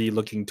nerdy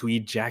looking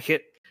tweed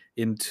jacket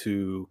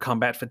into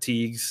combat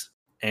fatigues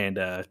and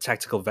a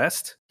tactical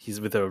vest. He's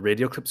with a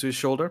radio clip to his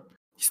shoulder.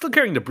 He's still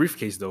carrying the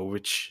briefcase though,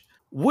 which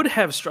would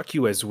have struck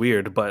you as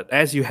weird, but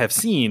as you have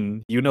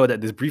seen, you know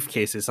that this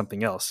briefcase is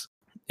something else.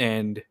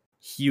 And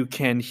you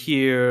can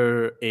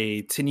hear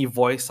a tinny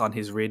voice on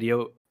his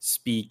radio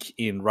speak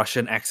in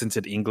Russian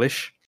accented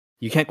English.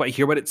 You can't quite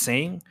hear what it's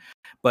saying,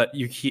 but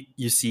you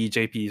see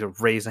JP sort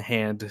of raise a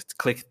hand,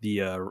 click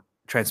the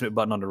transmit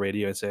button on the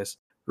radio, and says,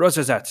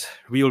 "Rosazat,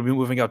 we will be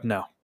moving out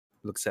now."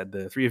 Looks at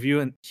the three of you,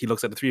 and he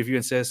looks at the three of you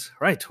and says,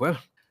 "Right, well,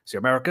 the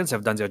Americans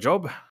have done their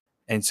job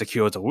and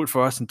secured a route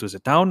for us into the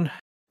town.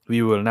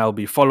 We will now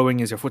be following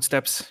in their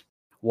footsteps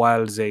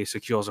while they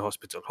secure the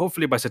hospital.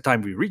 Hopefully by the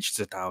time we reach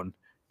the town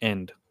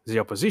and the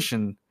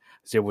opposition,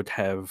 they would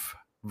have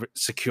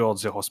secured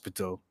the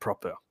hospital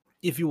proper.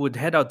 If you would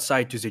head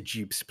outside to the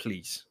jeeps,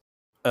 please."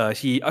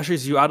 He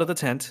ushers you out of the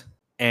tent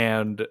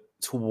and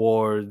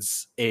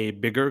towards a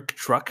bigger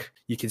truck.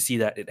 You can see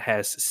that it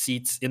has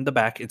seats in the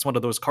back. It's one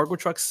of those cargo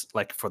trucks,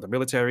 like for the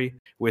military,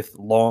 with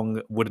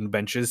long wooden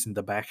benches in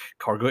the back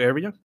cargo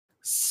area.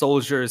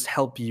 Soldiers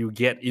help you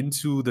get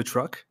into the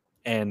truck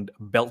and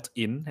belt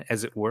in,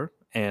 as it were.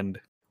 And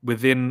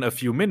within a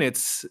few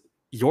minutes,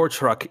 your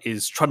truck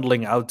is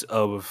trundling out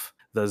of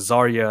the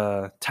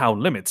Zarya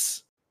town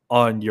limits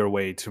on your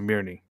way to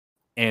Mirny.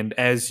 And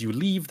as you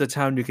leave the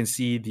town, you can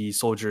see the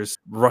soldiers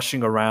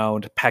rushing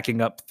around,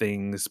 packing up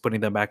things,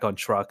 putting them back on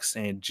trucks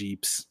and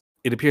jeeps.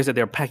 It appears that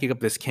they're packing up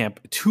this camp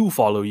to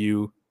follow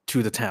you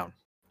to the town.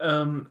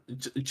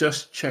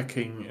 Just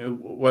checking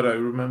what I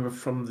remember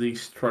from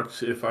these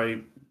trucks. If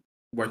I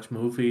watch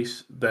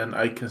movies, then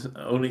I can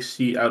only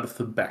see out of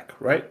the back,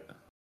 right?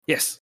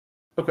 Yes.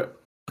 Okay.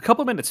 A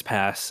couple minutes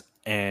pass,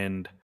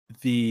 and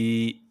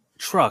the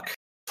truck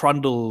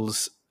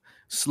trundles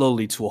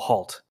slowly to a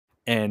halt.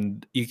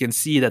 And you can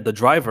see that the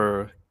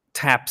driver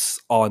taps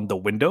on the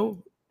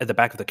window at the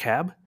back of the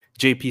cab.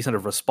 JP sort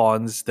of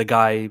responds. The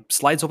guy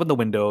slides open the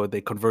window.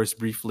 They converse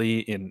briefly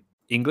in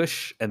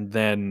English, and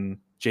then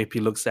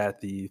JP looks at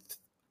the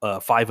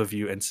five of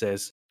you and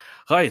says,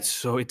 "Right,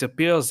 so it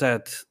appears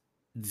that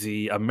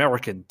the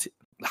American...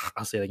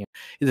 I'll say it again.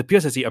 It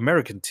appears that the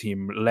American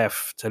team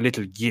left a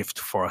little gift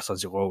for us on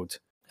the road.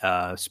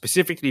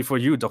 Specifically for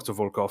you, Dr.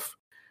 Volkov.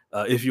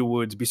 If you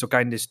would be so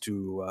kind as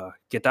to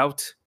get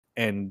out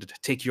and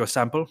take your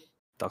sample."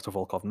 Dr.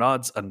 Volkov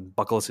nods,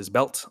 unbuckles his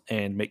belt,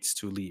 and makes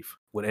to leave.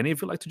 Would any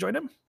of you like to join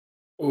him?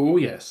 Oh,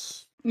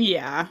 yes.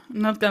 Yeah,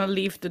 I'm not gonna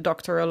leave the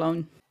doctor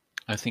alone.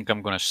 I think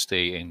I'm going to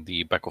stay in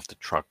the back of the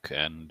truck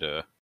and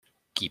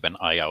keep an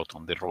eye out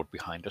on the road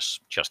behind us,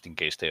 just in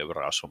case there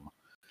are some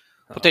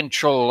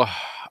potential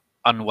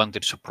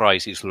unwanted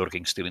surprises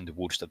lurking still in the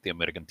woods that the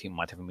American team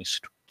might have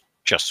missed,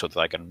 just so that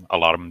I can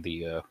alarm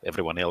the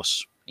everyone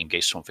else in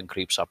case something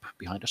creeps up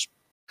behind us.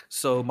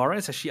 So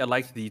Mara says I'd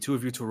like the two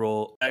of you to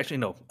roll... Actually,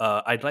 no.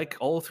 I'd like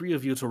all three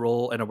of you to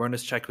roll an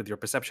awareness check with your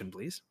perception,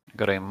 please.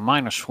 Got a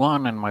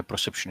 -1 and my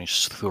perception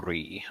is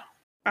 3.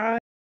 I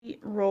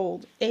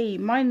Rolled a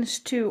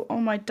 -2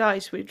 on my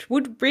dice, which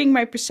would bring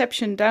my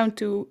perception down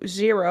to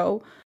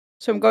 0.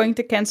 So I'm going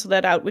to cancel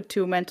that out with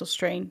 2 mental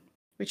strain,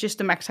 which is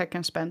the max I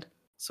can spend.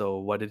 So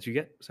what did you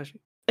get, Sashi?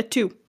 A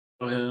 2.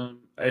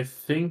 I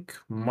think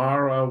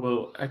Mara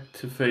will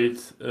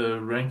activate a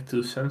rank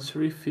 2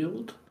 sensory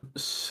field.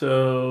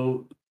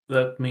 So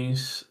that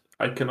means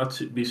I cannot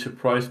be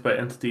surprised by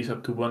entities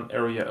up to 1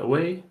 area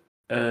away.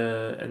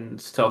 And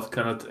stealth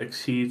cannot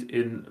exceed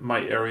in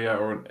my area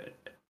or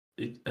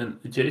an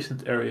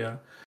adjacent area.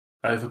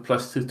 I have a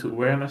 +2 to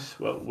awareness.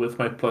 Well, with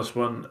my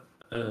 +1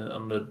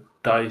 on the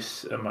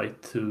dice and my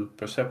 2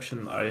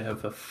 perception, I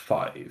have a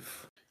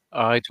 5.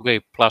 I took a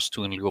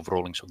 +2 in lieu of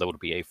rolling, so that would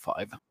be a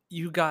 5.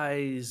 You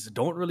guys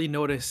don't really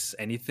notice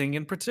anything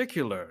in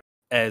particular.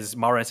 As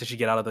Mara and Sashi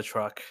get out of the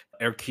truck,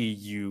 Erky,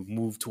 you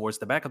move towards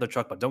the back of the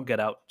truck, but don't get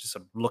out. Just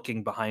sort of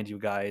looking behind you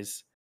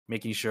guys,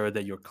 making sure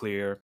that you're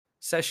clear.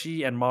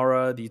 Seshi and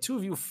Mara, the two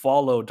of you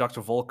follow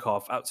Dr.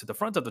 Volkov out to the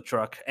front of the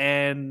truck,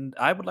 and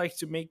I would like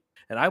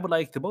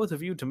the both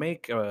of you to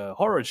make a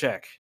horror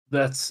check.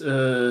 That's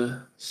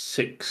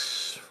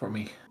 6 for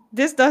me.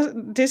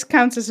 This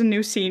counts as a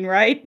new scene,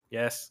 right?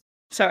 Yes.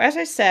 So as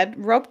I said,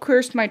 Rob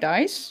cursed my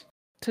dice.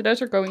 So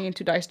those are going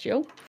into dice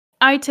jail.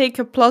 I take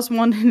a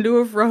 +1 in lieu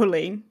of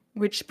rolling,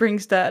 which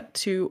brings that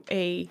to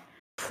a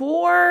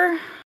 4.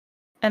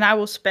 And I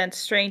will spend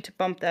strain to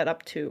bump that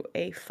up to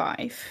a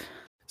 5.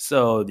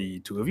 So the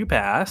two of you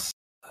pass,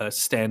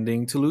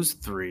 standing to lose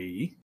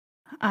 3.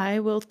 I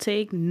will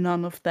take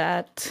none of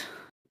that.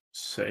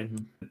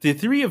 Same. The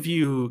three of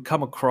you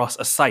come across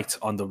a sight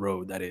on the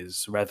road that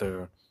is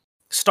rather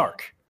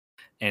stark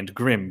and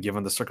grim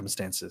given the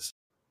circumstances.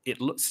 It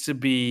looks to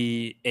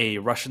be a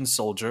Russian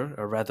soldier,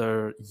 a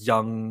rather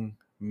young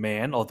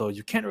man, although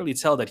you can't really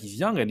tell that he's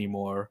young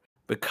anymore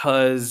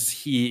because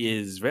he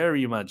is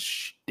very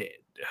much dead.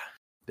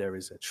 There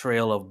is a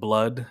trail of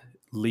blood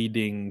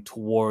leading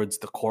towards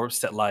the corpse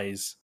that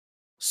lies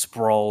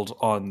sprawled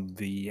on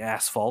the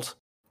asphalt.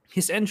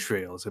 His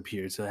entrails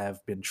appear to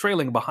have been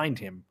trailing behind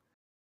him,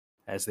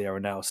 as they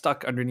are now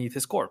stuck underneath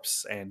his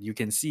corpse, and you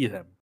can see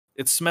them.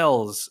 It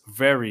smells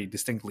very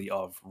distinctly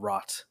of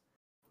rot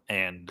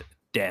and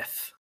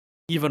death.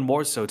 Even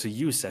more so to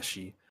you,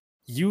 Seshi.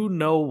 You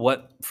know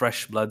what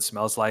fresh blood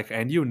smells like,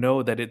 and you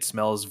know that it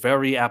smells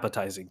very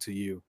appetizing to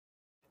you.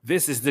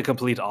 This is the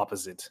complete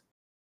opposite.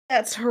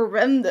 That's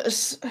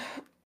horrendous.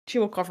 She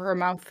will cover her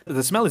mouth.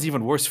 The smell is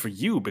even worse for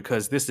you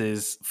because this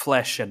is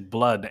flesh and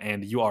blood,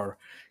 and you are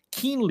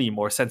keenly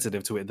more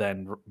sensitive to it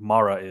than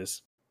Mara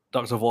is.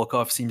 Dr.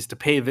 Volkov seems to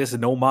pay this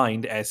no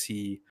mind as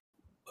he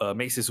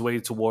makes his way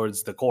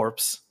towards the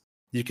corpse.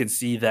 You can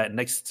see that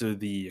next to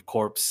the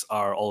corpse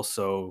are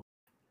also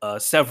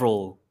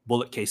several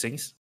bullet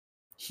casings.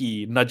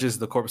 He nudges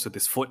the corpse with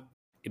his foot.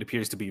 It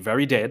appears to be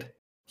very dead.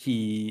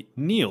 He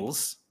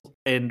kneels,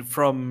 and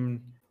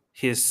from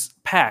his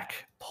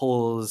pack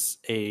pulls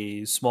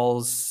a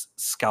small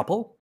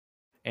scalpel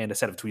and a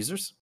set of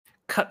tweezers,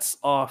 cuts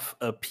off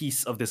a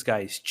piece of this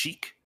guy's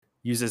cheek,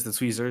 uses the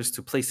tweezers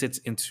to place it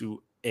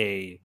into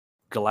a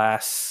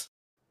glass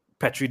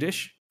petri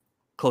dish,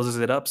 closes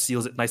it up,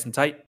 seals it nice and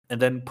tight,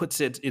 and then puts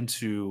it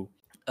into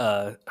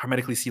a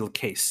hermetically sealed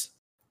case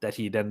that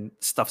he then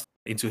stuffs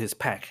into his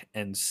pack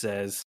and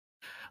says,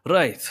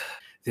 "Right,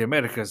 the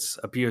Americans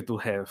appear to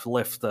have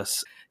left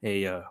us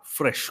a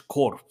fresh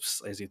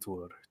corpse, as it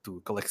were,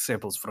 to collect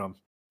samples from.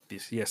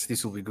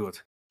 This will be good.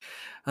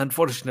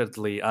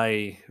 Unfortunately,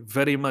 I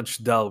very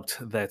much doubt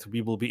that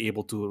we will be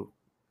able to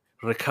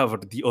recover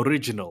the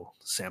original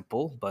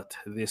sample, but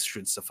this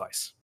should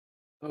suffice."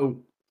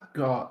 Oh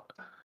God.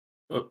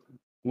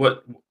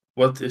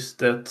 What is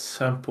that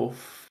sample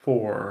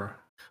for?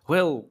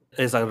 Well,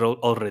 as I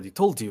already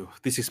told you,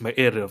 this is my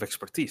area of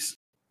expertise.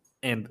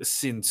 And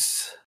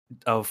since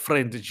our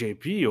friend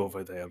JP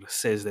over there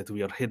says that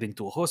we are heading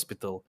to a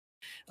hospital,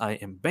 I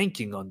am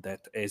banking on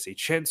that as a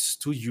chance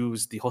to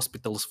use the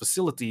hospital's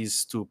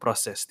facilities to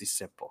process this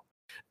sample.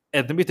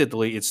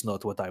 Admittedly, it's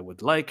not what I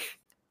would like.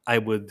 I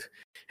would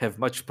have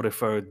much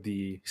preferred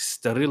the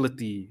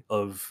sterility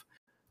of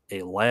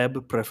a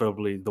lab,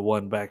 preferably the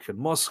one back in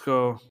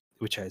Moscow,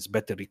 which has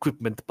better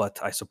equipment, but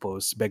I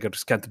suppose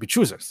beggars can't be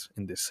choosers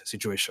in this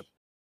situation.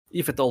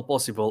 If at all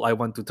possible, I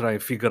want to try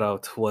and figure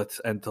out what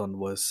Anton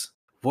was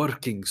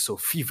working so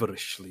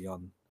feverishly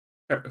on.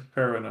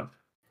 Fair enough.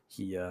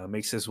 He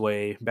makes his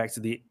way back to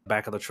the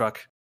back of the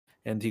truck,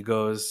 and he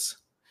goes,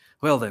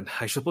 "Well then,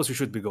 I suppose we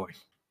should be going."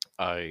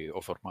 I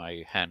offer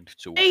my hand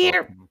to Here.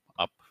 help him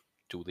up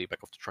to the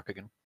back of the truck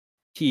again.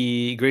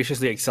 He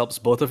graciously accepts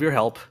both of your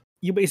help.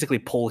 You basically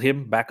pull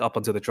him back up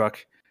onto the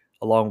truck,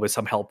 along with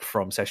some help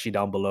from Seshi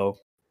down below.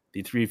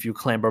 The three of you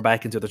clamber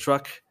back into the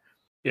truck.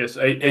 Yes,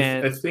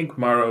 I think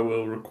Mara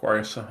will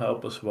require some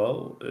help as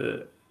well,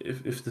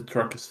 if the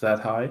truck is that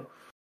high,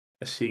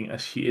 seeing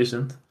as she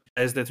isn't.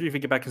 As the three of you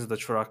get back into the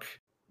truck,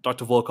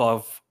 Dr.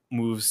 Volkov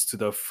moves to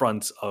the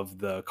front of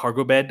the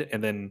cargo bed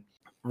and then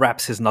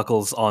wraps his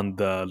knuckles on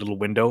the little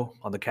window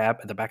on the cab,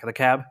 at the back of the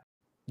cab.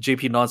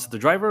 JP nods to the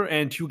driver,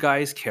 and you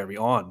guys carry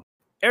on.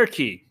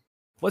 Erky,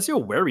 what's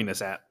your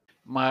wariness at?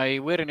 My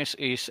wariness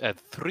is at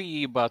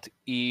 3, but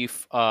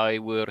if I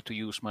were to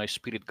use my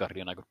Spirit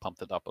Guardian, I could pump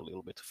that up a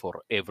little bit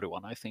for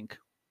everyone, I think.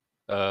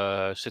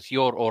 Set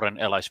your or an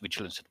ally's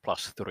vigilance at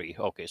 +3.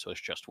 Okay, so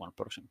it's just one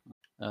person.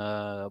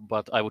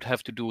 But I would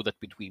have to do that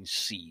between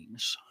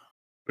scenes.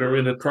 We're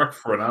in the truck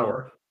for an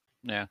hour.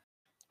 Yeah.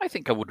 I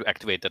think I would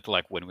activate that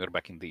like when we were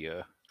back in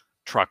the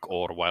truck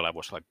or while I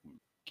was like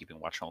keeping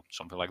watch on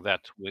something like that,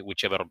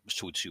 whichever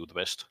suits you the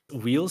best.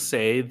 We'll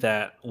say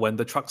that when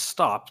the truck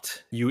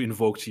stopped, you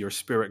invoked your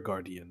Spirit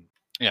Guardian.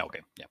 Yeah,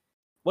 okay, yeah.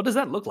 What does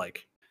that look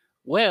like?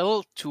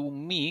 Well, to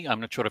me, I'm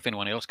not sure if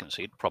anyone else can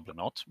see it, probably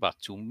not, but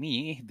to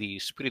me, the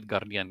Spirit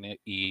Guardian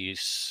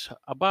is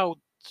about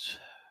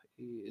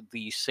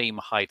the same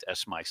height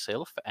as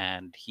myself,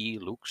 and he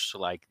looks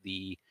like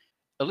a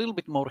little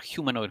bit more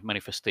humanoid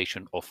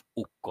manifestation of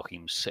Ukko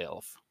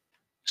himself.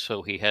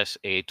 So he has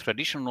a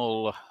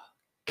traditional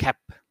cap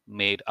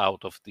made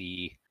out of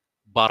the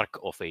bark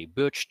of a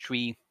birch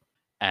tree,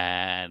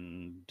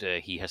 and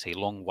he has a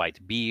long white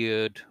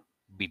beard,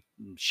 bit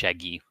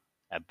shaggy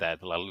at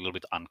that, a little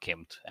bit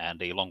unkempt,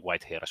 and a long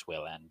white hair as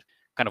well, and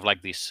kind of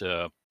like this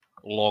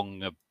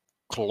long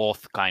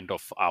cloth kind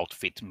of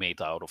outfit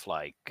made out of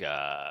like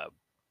I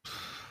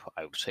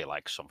would say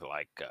like something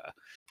like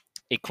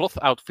a cloth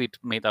outfit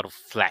made out of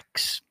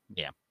flax.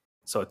 Yeah.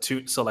 So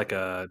like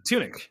a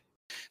tunic.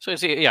 So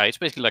it's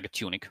basically like a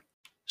tunic.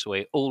 So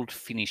a old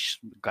Finnish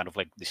kind of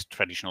like this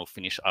traditional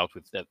Finnish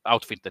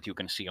outfit that you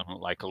can see on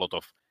like a lot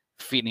of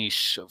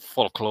Finnish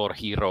folklore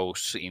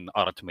heroes in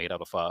art made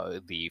out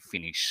of the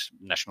Finnish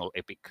national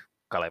epic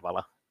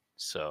Kalevala.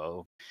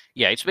 So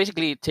yeah, it's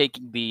basically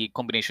taking the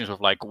combinations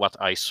of like what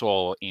I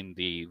saw in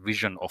the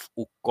vision of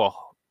Ukko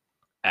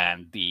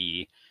and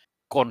the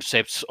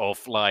concepts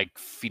of like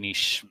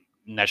Finnish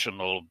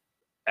national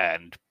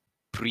and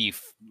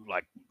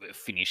like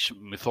Finnish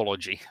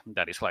mythology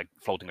that is like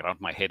floating around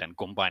my head and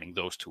combining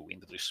those two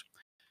into this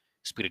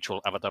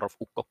spiritual avatar of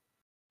Ukko.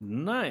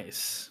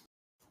 Nice.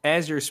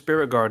 As your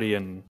Spirit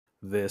Guardian,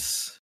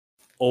 this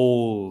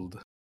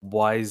old,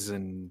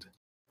 wizened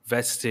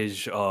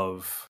vestige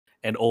of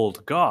an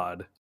old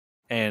god,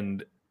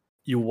 and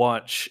you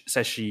watch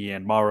Seshi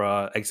and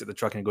Mara exit the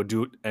truck and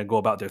go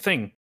about their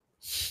thing,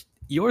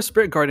 your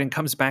Spirit Guardian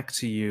comes back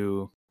to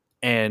you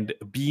and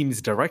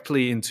beams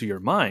directly into your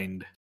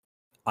mind.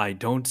 I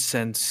don't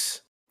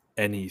sense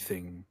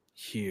anything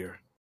here.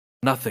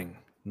 Nothing,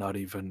 not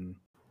even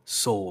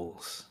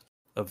souls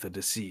of the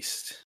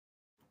deceased,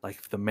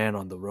 like the man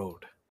on the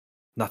road.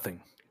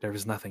 Nothing. There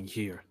is nothing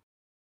here.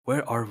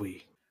 Where are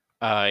we?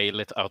 I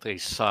let out a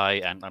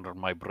sigh and under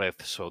my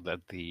breath so that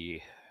the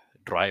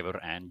driver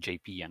and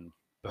JP and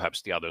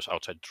perhaps the others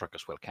outside the truck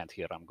as well can't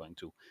hear. I'm going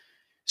to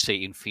say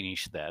in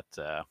Finnish that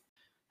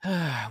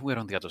we're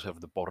on the other side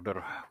of the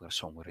border. We're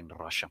somewhere in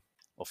Russia,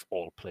 of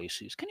all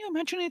places. Can you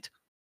imagine it?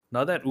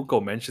 Now that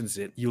Ukko mentions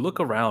it, you look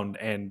around,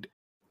 and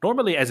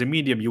normally as a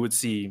medium you would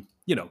see,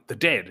 the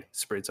dead,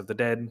 spirits of the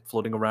dead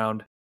floating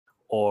around,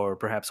 or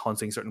perhaps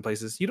haunting certain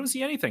places. You don't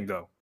see anything,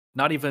 though.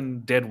 Not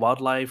even dead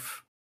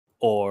wildlife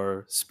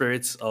or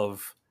spirits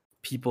of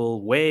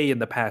people way in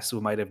the past who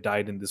might have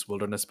died in this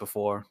wilderness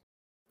before.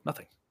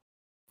 Nothing.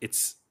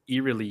 It's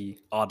eerily,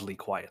 oddly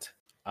quiet.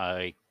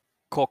 I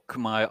cock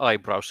my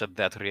eyebrows at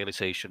that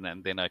realization,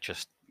 and then I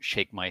just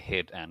shake my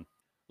head and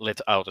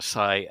let out a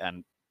sigh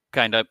and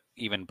kind of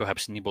even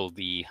perhaps nibble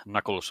the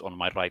knuckles on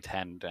my right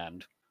hand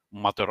and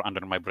mutter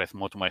under my breath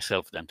more to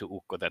myself than to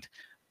Ukko that,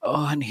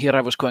 oh, and here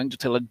I was going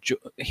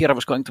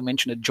to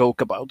mention a joke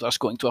about us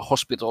going to a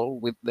hospital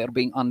with there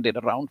being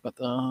undead around, but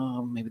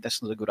maybe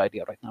that's not a good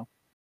idea right now.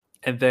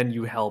 And then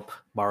you help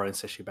Mara and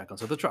Seshi back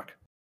onto the truck.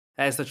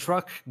 As the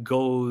truck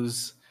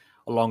goes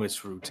along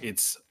its route,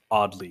 it's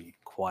oddly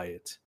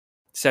quiet.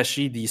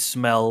 Seshi, the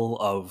smell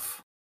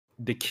of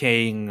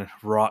decaying,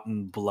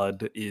 rotten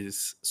blood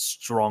is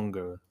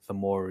stronger the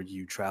more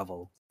you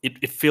travel.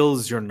 It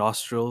fills your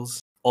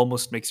nostrils,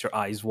 almost makes your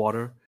eyes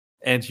water,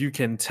 and you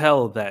can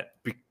tell that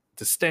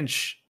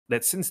since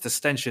the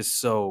stench is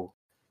so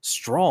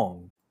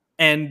strong,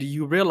 and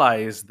you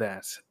realize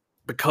that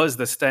because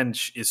the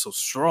stench is so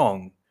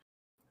strong,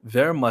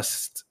 there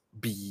must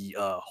be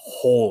a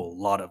whole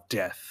lot of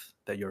death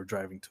that you're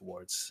driving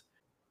towards.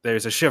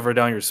 There's a shiver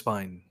down your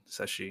spine,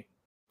 Seshi.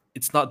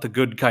 It's not the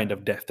good kind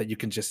of death that you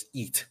can just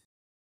eat.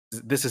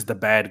 This is the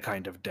bad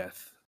kind of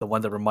death, the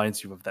one that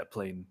reminds you of that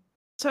plane.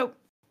 So,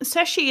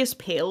 Seshi is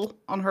pale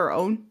on her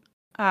own.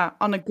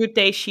 On a good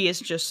day, she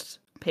is just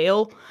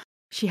pale.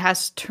 She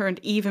has turned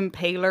even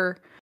paler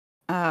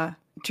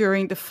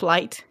during the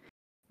flight,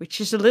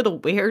 which is a little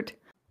weird.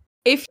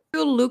 If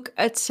you look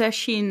at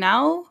Seshi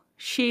now,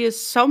 she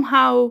is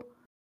somehow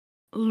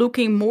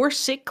looking more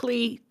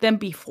sickly than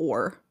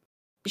before.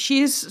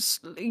 She is...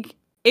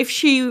 If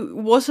she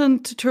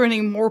wasn't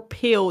turning more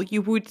pale,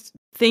 you would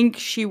think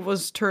she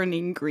was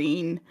turning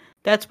green.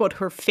 That's what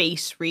her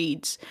face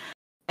reads.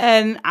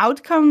 And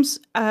out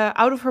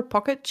of her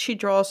pocket, she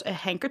draws a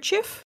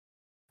handkerchief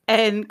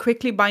and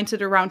quickly binds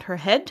it around her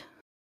head,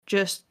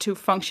 just to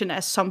function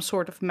as some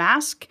sort of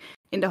mask,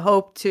 in the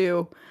hope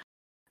to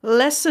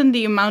lessen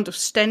the amount of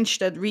stench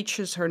that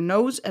reaches her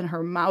nose and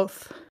her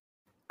mouth.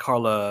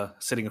 Carla,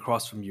 sitting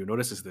across from you,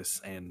 notices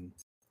this and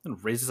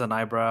raises an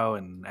eyebrow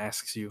and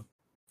asks you,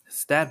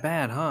 "It's that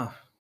bad, huh?"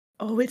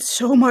 Oh, it's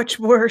so much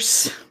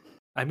worse.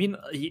 I mean,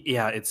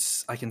 yeah,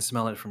 I can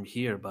smell it from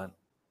here, but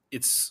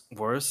it's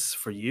worse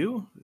for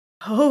you?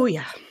 Oh,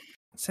 yeah.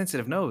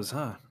 Sensitive nose,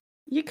 huh?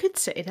 You could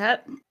say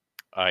that.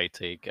 I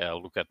take a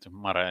look at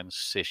Mara and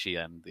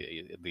Seshi, and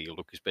the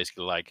look is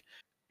basically like,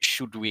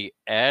 should we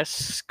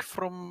ask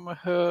from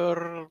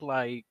her,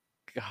 like,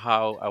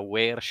 how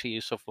aware she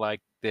is of,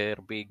 like, there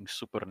being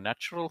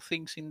supernatural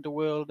things in the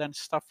world and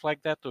stuff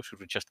like that? Or should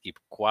we just keep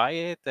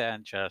quiet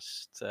and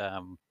just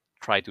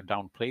try to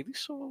downplay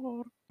this?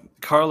 Or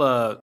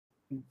Carla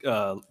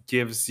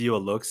gives you a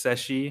look,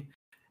 Seshi,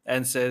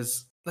 and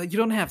says, "Like, you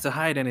don't have to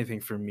hide anything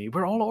from me.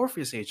 We're all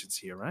Orpheus agents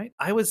here, right?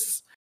 I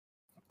was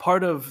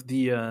part of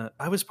the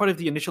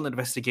initial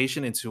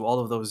investigation into all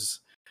of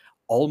those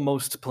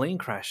almost plane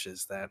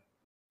crashes that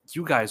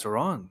you guys were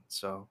on.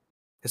 So,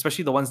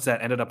 especially the ones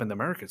that ended up in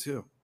America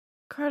too."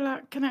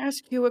 Carla, can I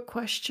ask you a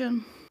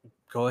question?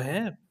 Go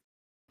ahead.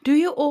 Do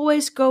you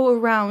always go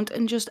around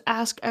and just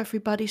ask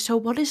everybody, so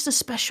what is the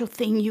special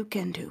thing you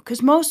can do?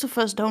 Because most of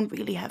us don't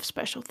really have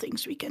special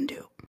things we can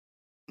do.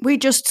 We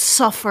just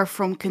suffer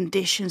from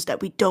conditions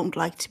that we don't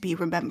like to be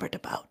remembered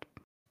about.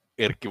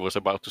 Erkki was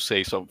about to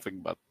say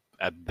something, but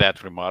at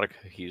that remark,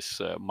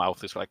 his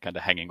mouth is like kind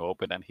of hanging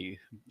open, and he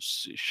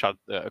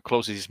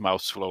closes his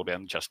mouth slowly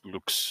and just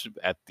looks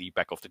at the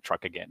back of the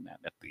truck again and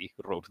at the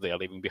road they are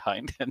leaving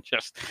behind, and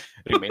just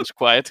remains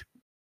quiet.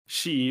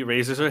 She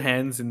raises her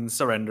hands in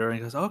surrender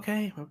and goes,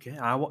 "Okay,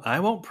 I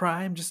won't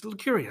pry. I'm just a little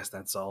curious,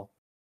 that's all."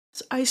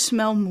 So I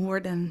smell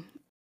more than,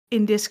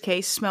 in this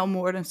case, smell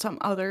more than some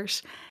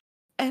others.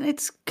 And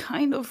it's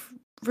kind of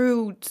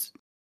rude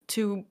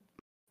to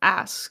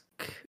ask,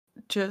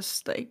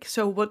 just like,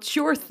 so what's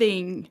your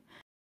thing?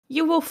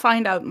 You will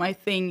find out my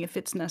thing if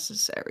it's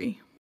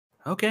necessary.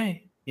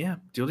 Okay, yeah,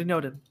 duly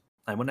noted.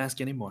 I won't ask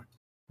any more.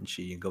 And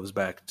she goes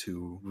back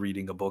to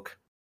reading a book.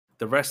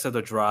 The rest of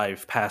the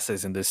drive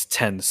passes in this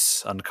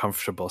tense,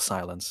 uncomfortable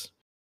silence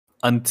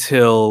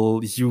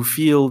until you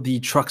feel the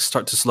truck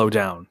start to slow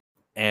down.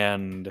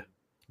 And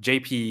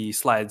JP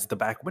slides the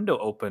back window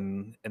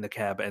open in the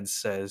cab and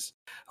says,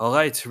 "All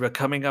right, we're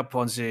coming up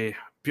on the...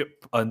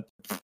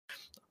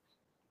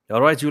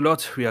 All right, you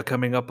lot, we are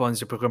coming up on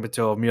the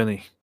perimeter of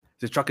Munich.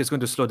 The truck is going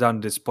to slow down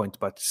at this point,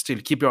 but still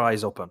keep your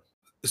eyes open.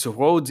 The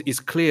road is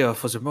clear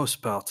for the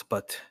most part,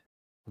 but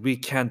we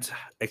can't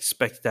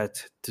expect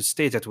that to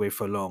stay that way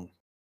for long."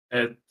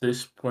 At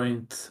this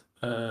point,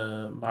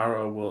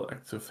 Mara will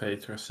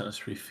activate her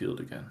sensory field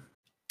again.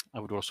 I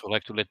would also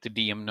like to let the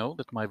DM know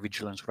that my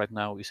vigilance right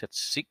now is at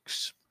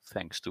 6,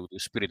 thanks to the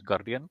Spirit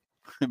Guardian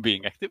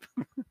being active.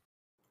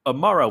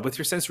 Amara, with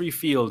your sensory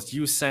field,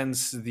 you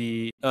sense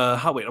the...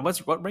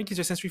 what rank is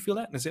your sensory field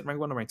at? Is it rank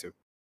 1 or rank 2?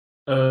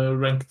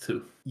 Rank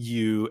 2.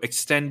 You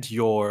extend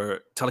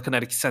your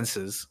telekinetic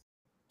senses,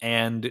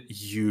 and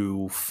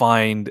you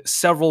find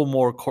several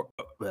more...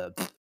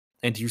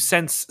 and you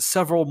sense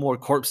several more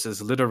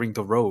corpses littering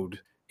the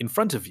road in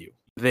front of you.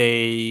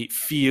 They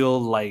feel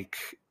like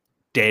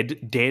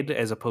dead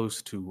as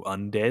opposed to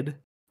undead,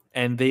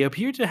 and they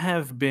appear to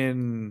have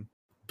been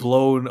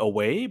blown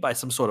away by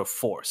some sort of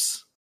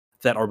force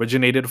that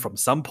originated from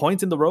some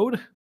point in the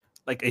road,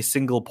 like a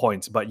single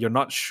point, but you're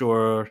not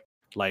sure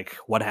like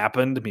what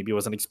happened. Maybe it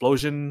was an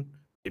explosion,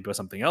 maybe it was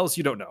something else,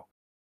 you don't know.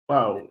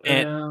 Wow.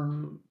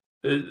 And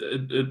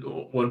At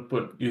one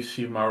point, you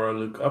see Mara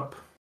look up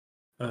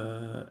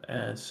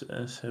and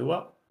say,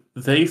 "Well,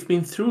 they've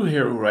been through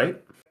here,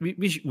 right?"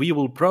 we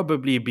will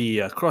probably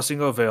be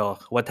crossing over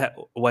what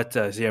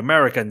the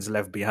Americans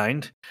left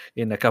behind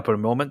in a couple of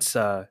moments.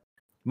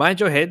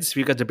 Mind your heads,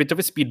 we got a bit of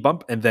a speed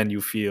bump, and then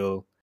you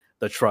feel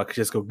the truck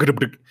just go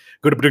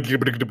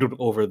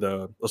over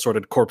the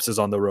assorted corpses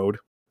on the road.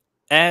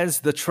 As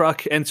the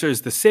truck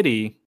enters the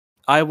city,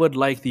 I would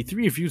like the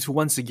three of you to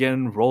once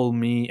again roll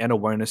me an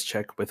awareness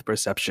check with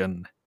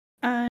perception.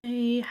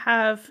 I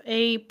have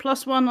a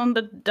 +1 on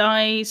the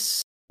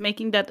dice,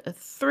 making that a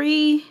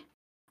 3.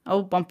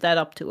 I'll bump that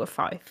up to a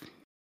 5.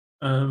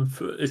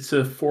 It's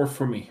a 4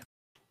 for me.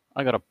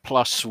 I got a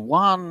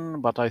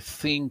 +1, but I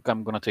think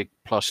I'm gonna take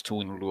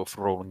 +2 in lieu of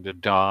rolling the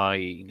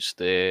die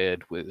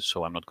instead.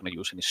 So I'm not gonna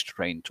use any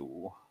strain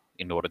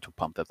in order to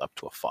pump that up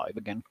to a 5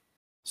 again.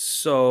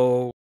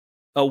 So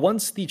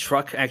once the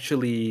truck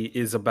actually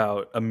is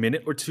about a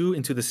minute or two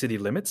into the city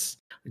limits,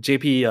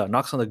 JP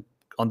knocks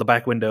on the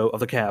back window of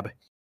the cab,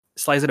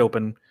 slides it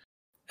open,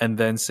 and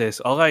then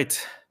says, "All right,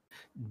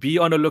 be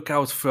on the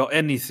lookout for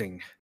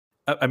anything.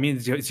 I mean,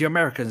 the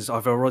Americans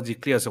have already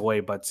cleared the way,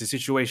 but the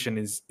situation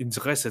in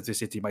the rest of the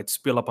city might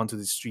spill up onto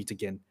the street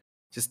again.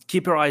 Just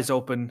keep your eyes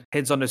open,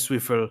 heads on a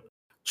swivel,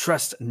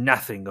 trust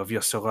nothing of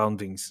your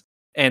surroundings."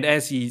 And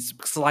as he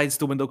slides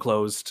the window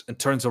closed and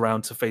turns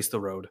around to face the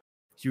road,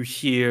 you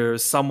hear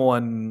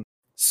someone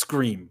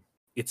scream.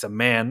 It's a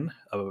man,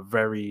 a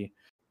very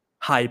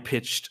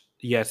high-pitched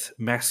yet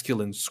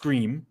masculine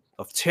scream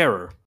of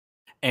terror.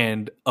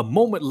 And a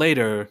moment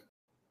later,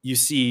 You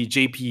see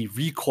JP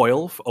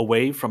recoil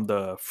away from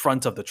the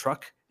front of the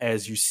truck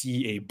as you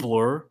see a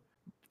blur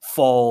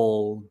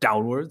fall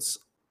downwards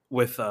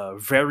with a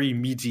very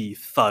meaty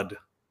thud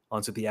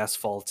onto the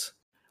asphalt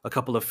a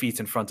couple of feet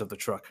in front of the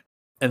truck.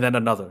 And then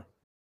another,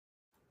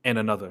 and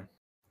another,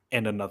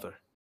 and another.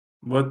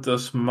 What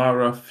does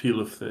Mara feel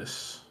of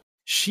this?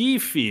 She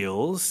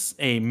feels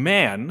a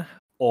man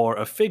or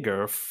a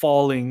figure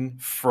falling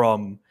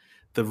from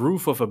the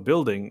roof of a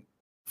building,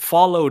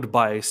 followed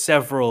by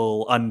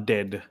several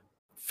undead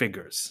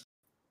figures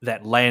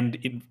that land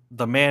in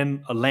the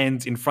man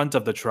lands in front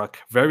of the truck,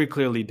 very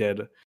clearly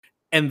dead,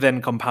 and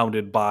then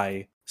compounded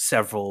by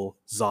several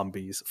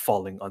zombies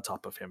falling on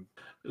top of him.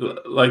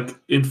 Like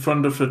in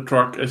front of the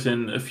truck, as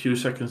in a few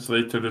seconds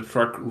later, the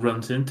truck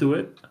runs into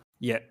it.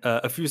 Yeah,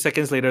 a few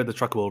seconds later, the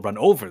truck will run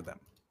over them.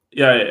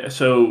 Yeah,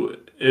 so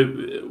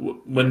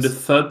when the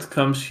thud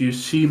comes, you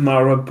see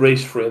Mara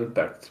brace for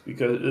impact,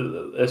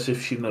 because as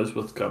if she knows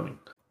what's coming.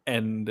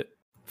 And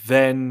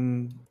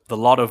then the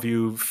lot of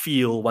you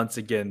feel once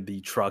again the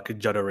truck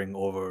juddering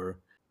over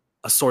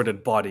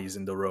assorted bodies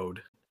in the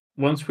road.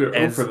 Once we're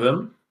over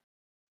them,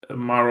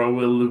 Mara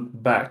will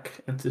look back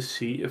and to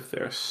see if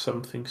there's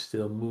something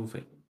still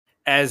moving.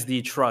 As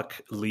the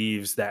truck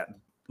leaves that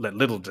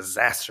little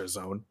disaster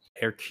zone,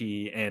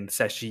 Erki and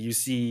Seshi, you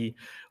see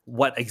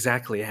what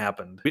exactly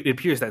happened. It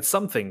appears that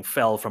something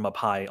fell from up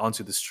high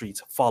onto the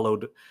street,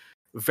 followed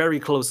very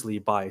closely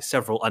by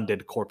several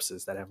undead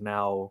corpses that have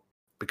now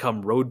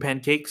become road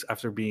pancakes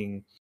after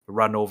being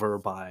run over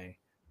by,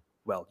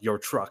 well, your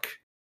truck.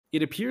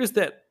 It appears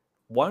that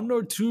one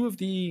or two of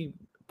the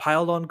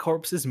piled on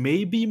corpses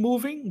may be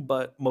moving,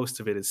 but most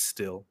of it is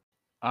still.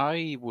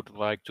 I would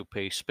like to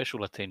pay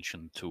special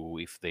attention to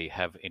if they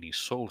have any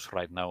souls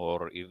right now,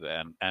 or if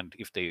and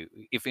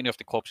if any of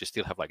the corpses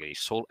still have like a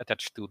soul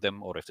attached to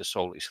them, or if the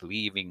soul is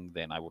leaving,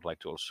 then I would like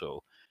to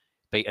also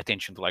pay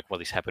attention to like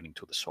what is happening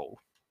to the soul,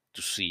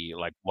 to see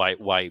like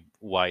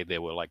why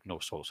there were like no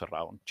souls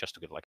around, just to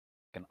get like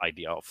an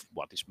idea of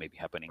what is maybe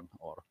happening,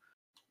 or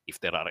if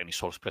there are any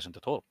souls present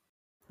at all.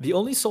 The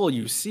only soul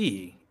you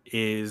see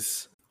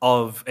is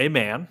of a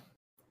man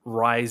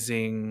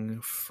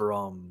rising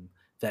from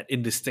that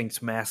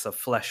indistinct mass of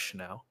flesh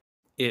now.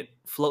 It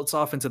floats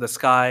off into the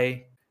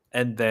sky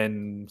and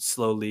then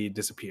slowly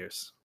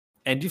disappears.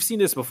 And you've seen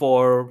this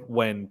before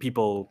when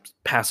people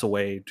pass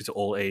away due to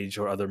old age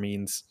or other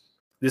means.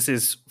 This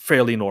is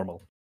fairly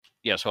normal.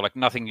 Yeah, so like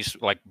nothing is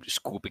like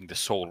scooping the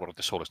soul, or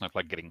the soul is not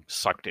like getting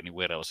sucked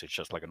anywhere else. It's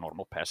just like a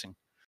normal passing.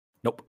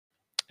 Nope.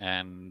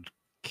 And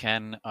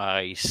can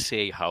I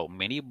say how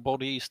many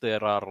bodies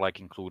there are, like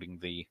including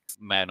the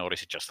man, or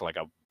is it just like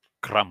a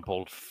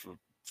crumpled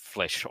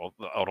flesh,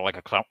 or like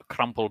a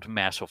crumpled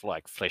mass of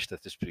like flesh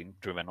that has been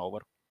driven over?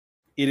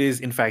 It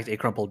is, in fact, a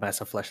crumpled mass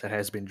of flesh that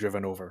has been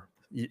driven over.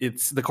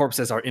 The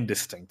corpses are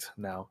indistinct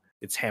now.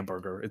 It's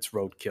hamburger. It's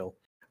roadkill.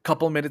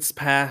 Couple minutes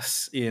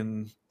pass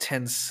in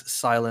tense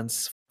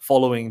silence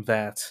following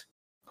that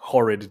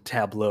horrid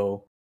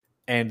tableau,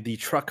 and the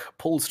truck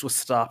pulls to a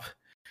stop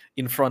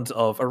in front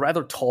of a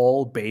rather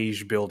tall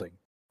beige building.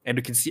 And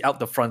you can see out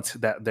the front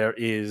that there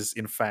is,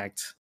 in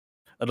fact,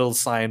 a little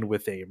sign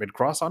with a Red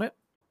Cross on it.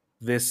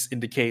 This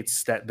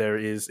indicates that there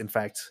is, in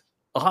fact,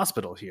 a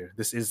hospital here.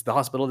 This is the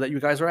hospital that you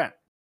guys are at.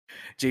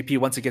 JP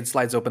once again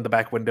slides open the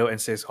back window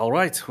and says, "All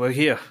right, we're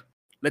here.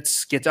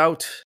 Let's get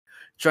out.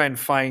 Try and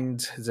find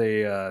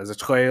the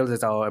trail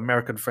that our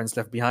American friends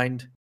left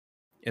behind.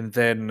 And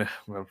then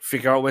we'll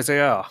figure out where they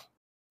are."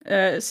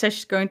 Sesh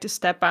is going to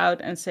step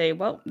out and say,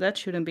 well, that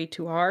shouldn't be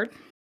too hard,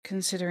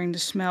 considering the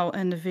smell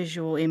and the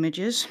visual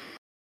images.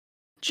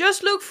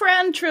 Just look for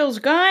entrails,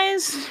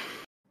 guys!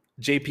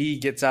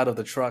 JP gets out of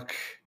the truck.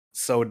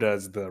 So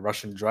does the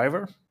Russian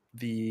driver.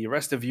 The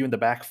rest of you in the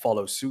back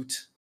follow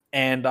suit.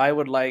 And I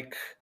would like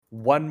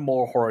one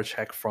more horror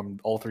check from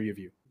all three of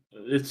you.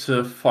 It's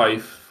a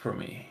 5 for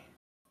me.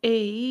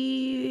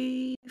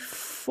 A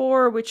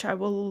 4, which I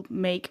will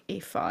make a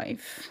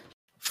 5.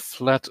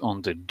 Flat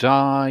on the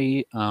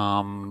die,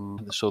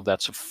 so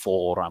that's a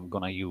 4. I'm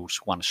gonna use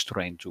 1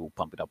 strain to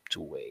pump it up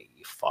to a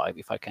 5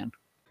 if I can.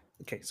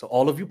 Okay, so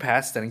all of you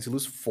pass, standing to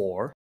lose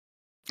 4.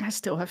 I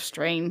still have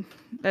strain.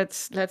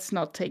 Let's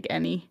not take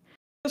any.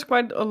 There's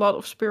quite a lot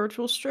of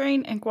spiritual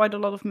strain and quite a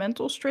lot of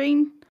mental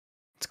strain.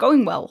 It's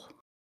going well.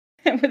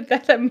 And with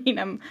that, I mean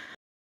I'm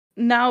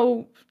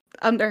now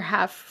under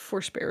half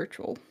for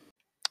spiritual.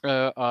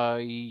 I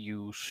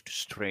used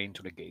strain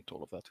to negate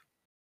all of that.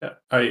 Yeah,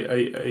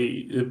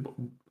 I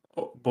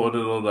brought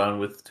it all down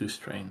with 2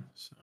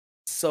 strains.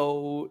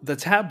 So the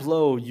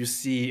tableau you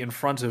see in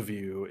front of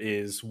you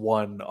is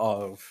one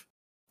of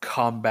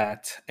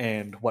combat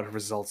and what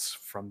results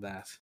from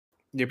that.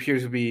 There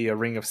appears to be a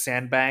ring of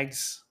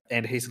sandbags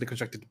and hastily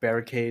constructed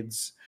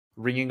barricades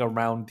ringing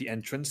around the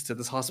entrance to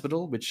this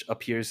hospital, which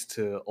appears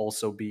to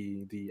also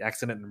be the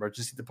accident and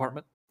emergency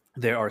department.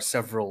 There are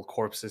several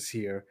corpses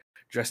here,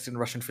 dressed in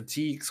Russian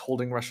fatigues,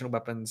 holding Russian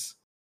weapons.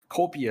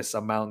 Copious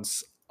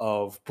amounts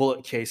of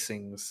bullet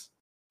casings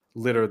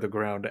litter the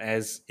ground,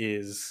 as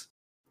is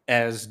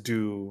as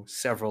do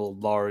several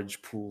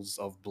large pools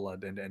of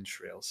blood and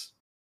entrails,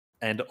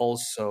 and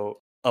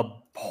also a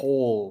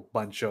whole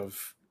bunch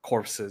of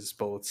corpses,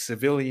 both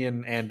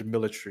civilian and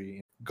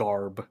military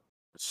garb.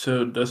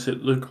 So does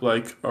it look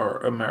like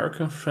our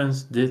American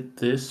friends did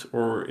this,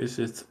 or is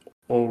it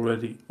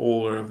already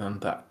older than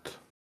that?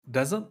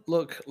 Doesn't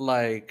look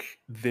like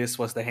this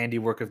was the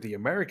handiwork of the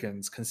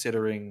Americans,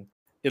 considering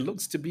it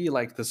looks to be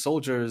like the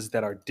soldiers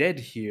that are dead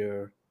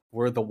here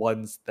were the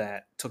ones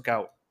that took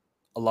out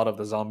a lot of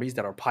the zombies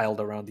that are piled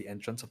around the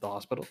entrance of the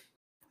hospital.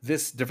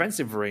 This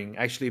defensive ring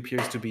actually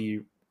appears to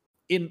be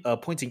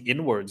pointing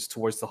inwards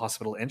towards the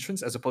hospital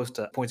entrance as opposed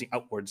to pointing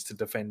outwards to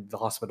defend the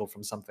hospital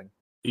from something.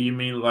 You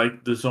mean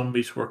like the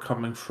zombies were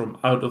coming from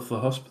out of the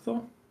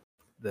hospital?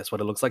 That's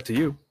what it looks like to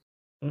you.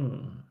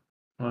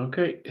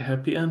 Okay,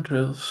 happy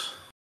entrails.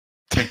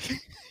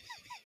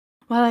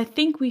 Well, I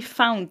think we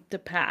found the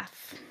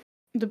path.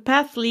 The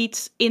path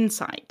leads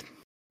inside.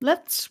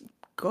 Let's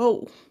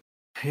go.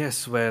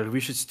 Yes, well, we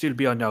should still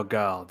be on our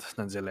guard,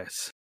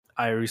 nonetheless.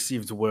 I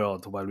received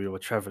word while we were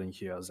traveling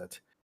here that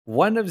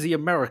one of the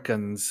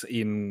Americans,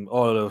 in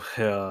all of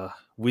her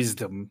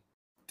wisdom,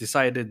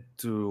 decided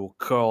to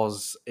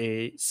cause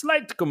a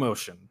slight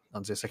commotion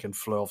on the second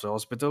floor of the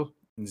hospital,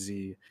 in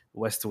the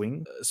West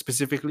Wing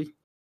specifically.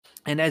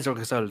 And as a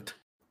result,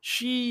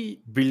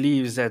 she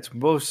believes that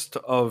most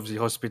of the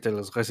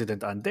hospital's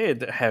resident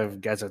undead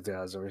have gathered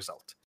there as a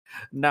result.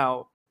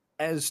 Now,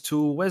 as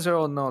to whether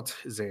or not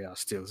they are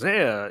still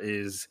there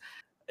is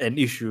an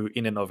issue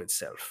in and of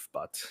itself,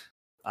 but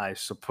I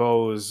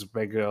suppose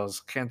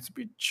beggars can't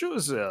be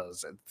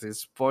choosers. At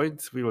this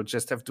point, we will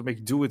just have to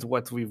make do with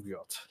what we've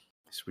got.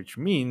 Which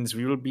means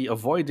we will be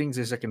avoiding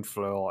the second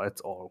floor at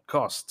all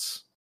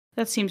costs.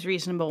 That seems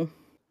reasonable.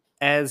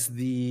 As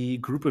the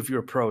group of you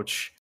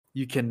approach,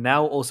 you can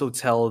now also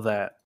tell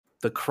that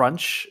the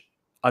crunch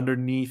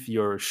underneath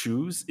your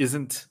shoes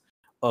isn't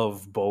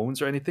of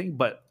bones or anything,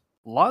 but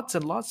lots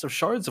and lots of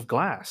shards of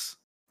glass.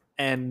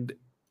 And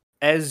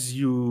as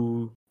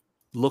you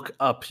look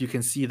up, you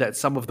can see that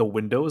some of the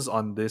windows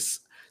on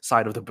this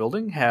side of the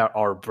building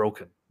are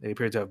broken. They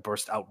appear to have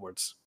burst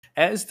outwards.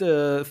 As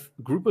the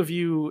group of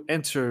you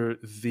enter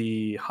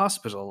the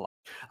hospital,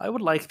 I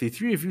would like the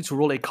three of you to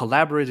roll a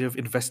collaborative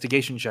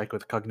investigation check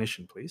with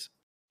cognition, please.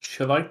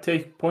 Shall I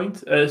take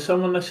point?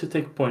 Someone has to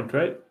take point,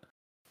 right?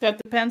 That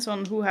depends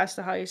on who has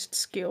the highest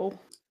skill.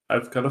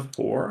 I've got a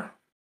 4.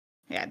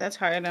 Yeah, that's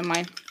higher than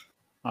mine.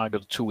 I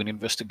got a 2 in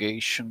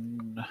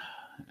investigation,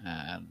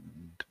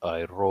 and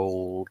I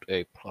rolled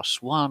a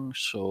 +1,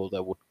 so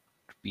that would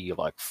be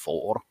like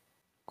 4.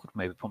 Could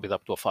maybe pump it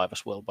up to a 5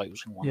 as well by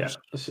using ones.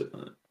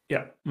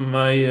 Yeah.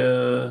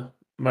 So,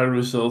 my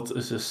result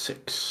is a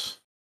 6,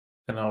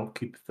 and I'll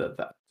keep it at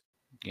that.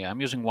 Yeah, I'm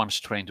using one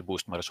strain to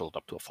boost my result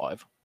up to a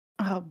 5.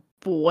 Oh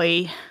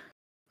boy.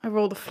 I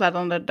rolled a flat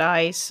on the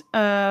dice.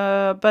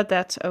 But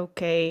that's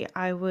okay.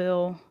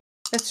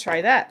 Let's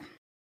try that.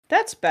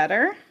 That's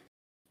better.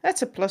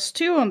 That's a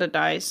 +2 on the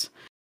dice.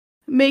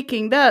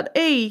 Making that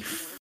a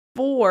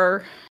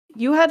 4.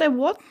 You had a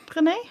what,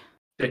 René?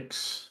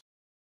 6.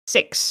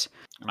 6.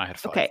 And I had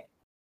 5. Okay.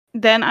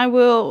 Then I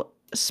will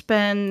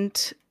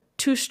spend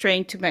 2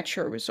 strain to match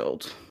your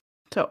result.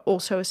 So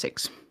also a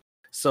 6.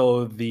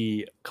 So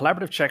the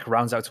collaborative check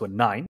rounds out to a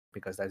 9,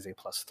 because that is a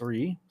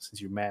 +3,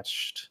 since you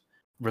matched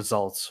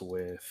results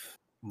with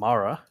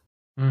Mara.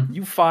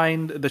 You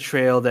find the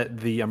trail that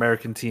the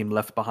American team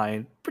left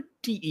behind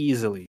pretty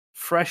easily.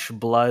 Fresh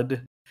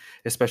blood,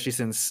 especially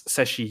since,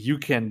 Seshi, you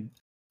can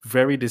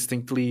very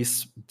distinctly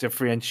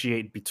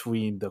differentiate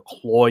between the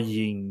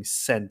cloying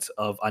scent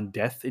of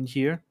undeath in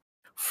here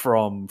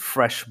from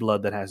fresh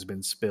blood that has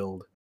been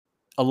spilled.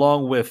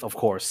 Along with, of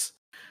course,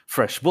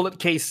 fresh bullet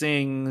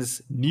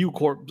casings, new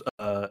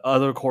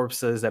other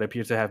corpses that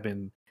appear to have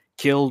been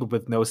killed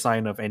with no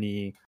sign of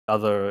any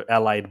other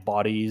allied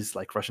bodies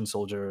like Russian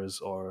soldiers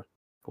or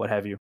what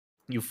have you.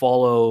 You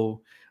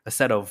follow a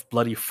set of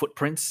bloody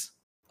footprints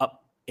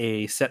up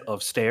a set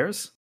of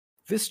stairs.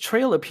 This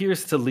trail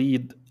appears to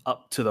lead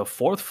up to the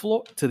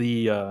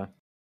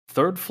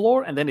third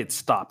floor, and then it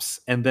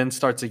stops and then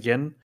starts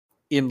again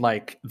in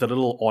like the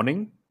little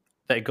awning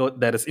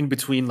that is in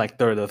between like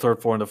the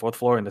third floor and the fourth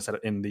floor in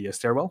the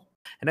stairwell.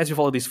 And as you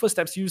follow these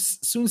footsteps, you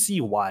soon see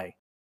why.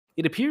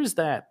 It appears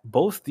that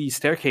both the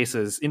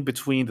staircases in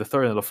between the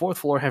third and the fourth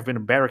floor have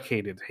been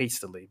barricaded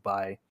hastily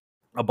by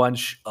a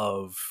bunch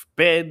of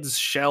beds,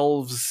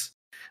 shelves,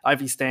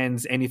 ivy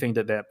stands, anything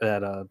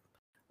that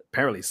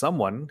apparently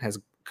someone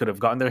could have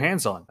gotten their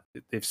hands on.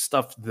 They've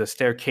stuffed the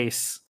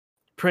staircase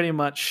pretty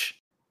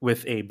much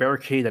with a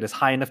barricade that is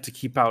high enough to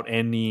keep out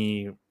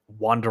any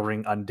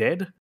wandering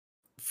undead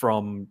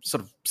from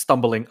sort of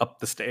stumbling up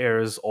the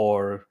stairs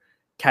or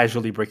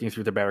casually breaking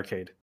through the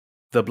barricade.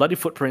 The bloody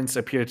footprints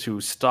appear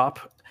to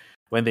stop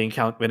when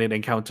it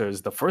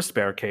encounters the first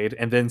barricade,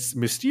 and then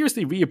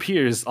mysteriously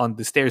reappears on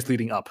the stairs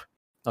leading up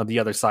on the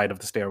other side of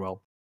the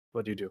stairwell.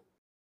 What do you do?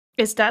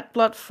 Is that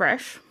blood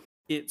fresh?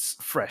 It's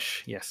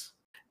fresh, yes.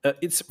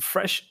 It's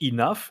fresh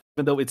enough,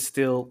 even though it's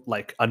still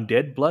like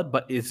undead blood,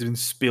 but it's been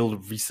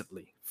spilled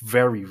recently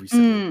very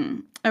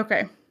recently.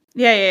 Okay.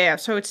 Yeah.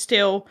 So it's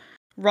still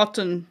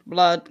rotten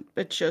blood,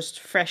 but just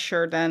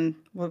fresher than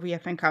what we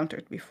have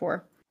encountered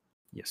before.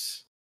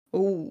 Yes.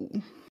 Oh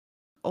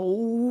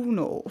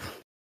no.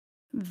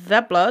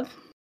 That blood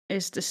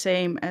is the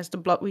same as the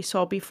blood we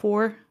saw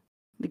before.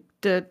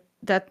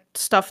 That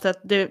stuff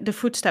that the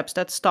footsteps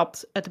that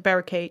stopped at the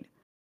barricade.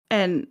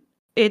 And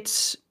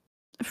it's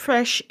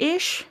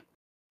fresh-ish.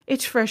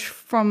 It's fresh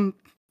from,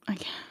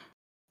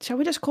 shall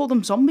we just call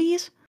them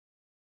zombies?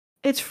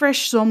 It's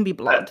fresh zombie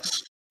blood.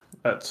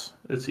 It's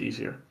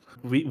easier.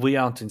 We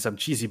aren't in some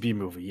cheesy B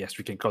movie. Yes,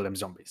 we can call them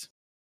zombies.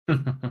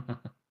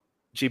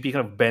 JP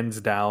kind of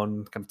bends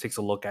down, kind of takes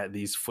a look at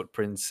these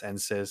footprints and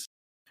says,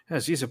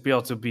 yes, these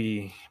appear to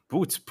be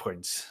boot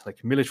prints,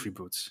 like military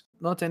boots.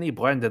 Not any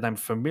brand that I'm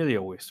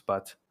familiar with,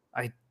 but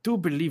I do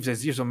believe that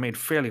these were made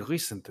fairly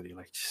recently,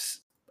 like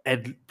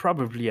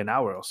probably an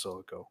hour or so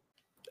ago,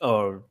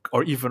 or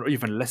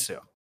even lesser.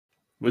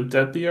 Would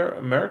that be our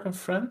American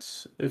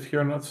friends, if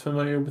you're not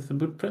familiar with the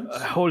boot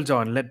prints? Hold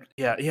on,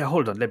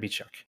 hold on, let me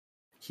check.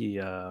 He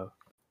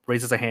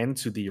raises a hand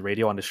to the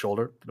radio on his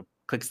shoulder,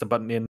 clicks the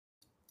button in,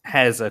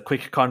 has a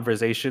quick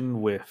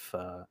conversation with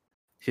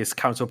his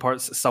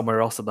counterparts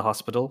somewhere else at the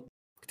hospital.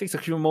 It takes a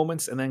few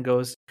moments and then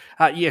goes,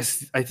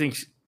 yes, I think,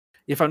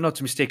 if I'm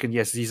not mistaken,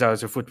 yes, these are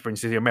the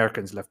footprints the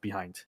Americans left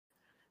behind.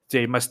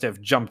 They must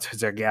have jumped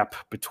the gap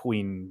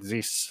between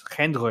this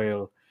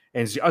handrail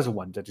and the other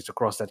one that is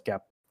across that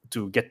gap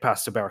to get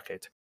past the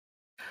barricade.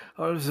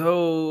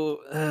 Although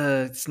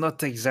it's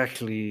not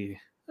exactly,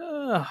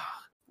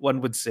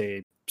 one would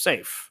say,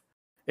 safe.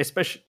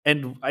 Especially,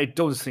 and I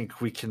don't think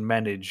we can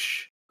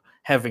manage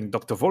having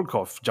Dr.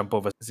 Volkov jump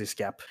over this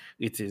gap.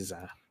 It is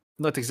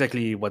not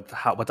exactly what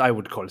I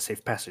would call a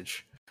safe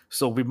passage.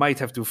 So we might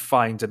have to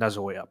find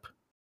another way up.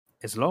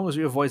 As long as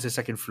we avoid the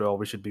second floor,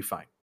 we should be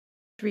fine.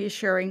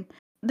 Reassuring.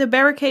 The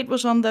barricade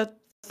was on the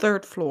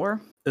 3rd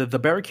floor. The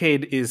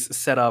barricade is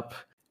set up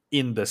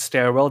in the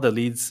stairwell that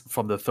leads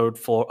from the 3rd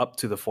floor up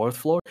to the 4th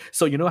floor.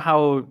 So you know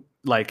how,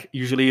 like,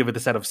 usually with a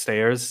set of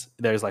stairs,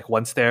 there's like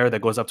one stair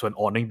that goes up to an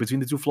awning between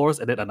the 2 floors,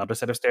 and then another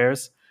set of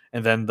stairs,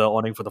 and then the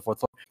awning for the 4th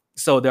floor.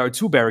 So there are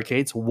 2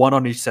 barricades, one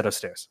on each set of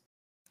stairs.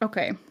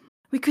 Okay.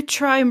 We could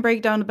try and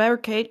break down the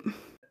barricade.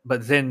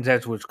 But then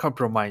that would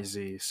compromise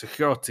the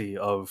security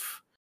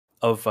of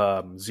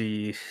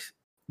the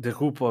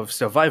group of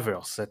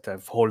survivors that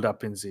have holed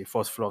up in the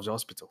 4th floor of the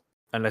hospital.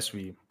 Unless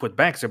we put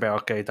back the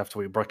barricade after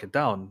we break it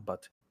down,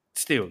 but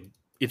still,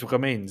 it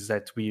remains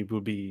that we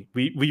would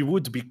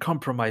be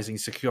compromising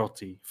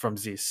security from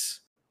this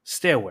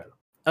stairwell.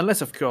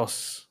 Unless of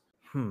course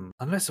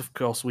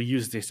we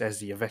use this as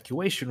the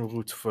evacuation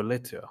route for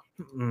later.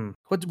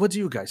 What do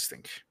you guys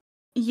think?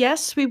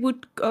 Yes, we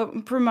would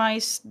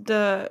compromise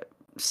the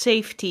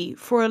safety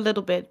for a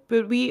little bit,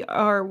 but we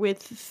are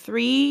with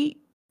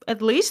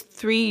at least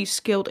three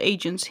skilled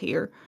agents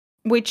here,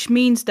 which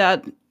means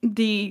that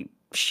the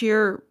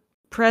sheer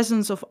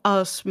presence of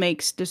us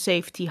makes the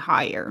safety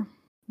higher.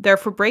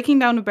 Therefore, breaking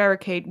down a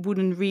barricade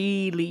wouldn't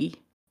really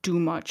do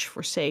much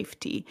for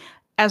safety,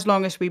 as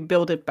long as we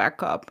build it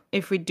back up.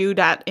 If we do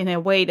that in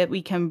a way that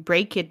we can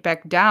break it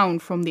back down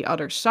from the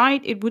other side,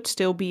 it would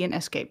still be an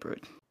escape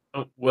route.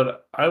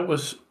 What I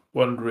was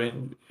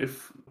wondering,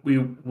 if we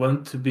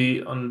want to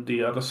be on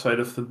the other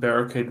side of the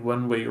barricade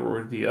one way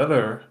or the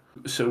other,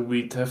 so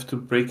we'd have to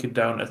break it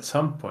down at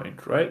some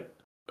point, right?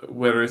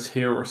 Whether it's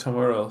here or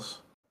somewhere else.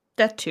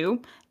 That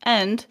too.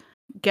 And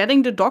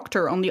getting the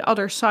doctor on the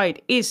other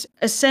side is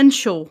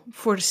essential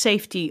for the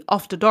safety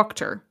of the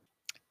doctor.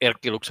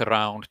 Erkki looks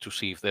around to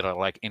see if there are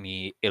like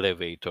any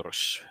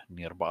elevators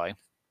nearby,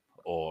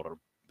 or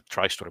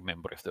tries to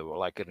remember if there were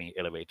like any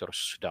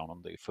elevators down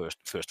on the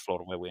first floor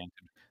where we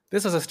entered.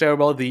 This is a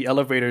stairwell. The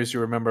elevators, you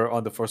remember,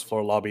 on the 1st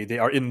floor lobby, they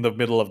are in the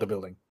middle of the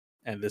building.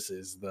 And this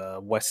is the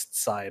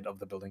west side of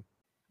the building.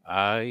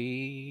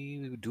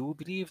 I do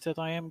believe that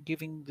I am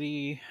giving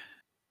the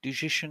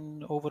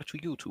decision over to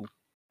you two.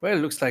 Well,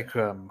 it looks like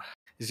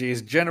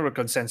the general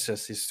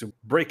consensus is to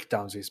break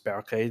down this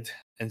barricade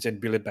and then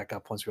build it back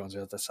up once we're on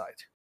the other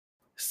side.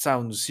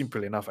 Sounds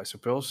simple enough, I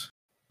suppose.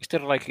 Is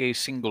there like a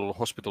single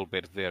hospital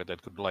bed there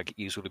that could like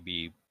easily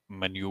be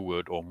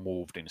maneuvered or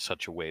moved in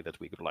such a way that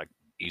we could like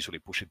easily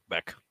push it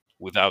back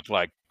without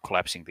like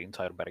collapsing the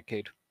entire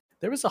barricade?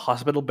 There is a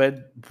hospital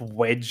bed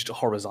wedged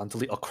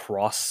horizontally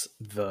across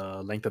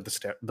the length of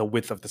the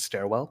width of the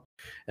stairwell,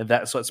 and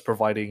that's what's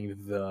providing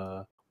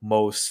the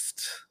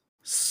most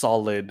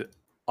solid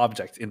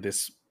object in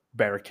this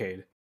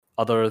barricade.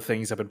 Other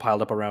things have been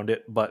piled up around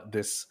it, but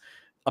this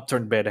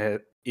upturned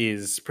bed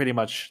is pretty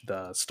much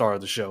the star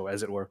of the show,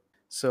 as it were.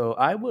 So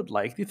I would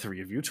like the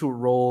three of you to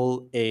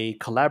roll a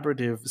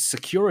collaborative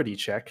security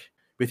check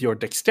with your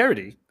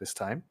dexterity this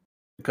time,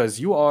 because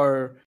you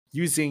are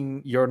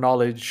using your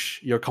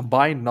knowledge, your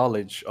combined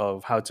knowledge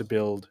of how to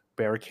build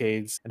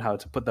barricades and how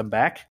to put them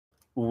back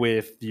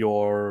with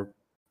your,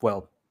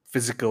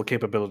 physical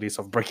capabilities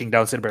of breaking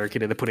down said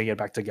barricade and then putting it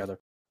back together.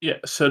 Yeah,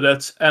 so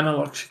that's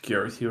analog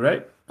security,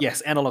 right? Yes,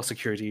 analog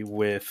security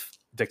with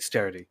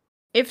dexterity.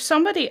 If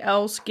somebody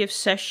else gives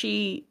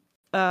Seshi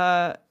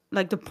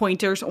like the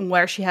pointers on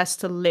where she has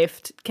to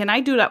lift. Can I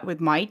do that with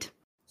might?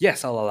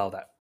 Yes, I'll allow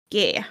that.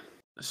 Yeah.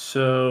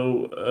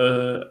 So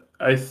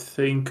I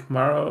think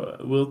Mara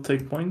will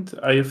take point.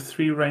 I have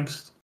 3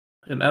 ranks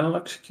in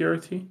analog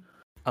security.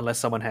 Unless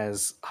someone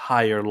has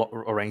higher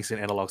ranks in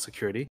analog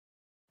security.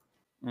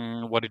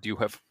 What did you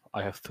have?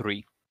 I have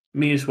 3.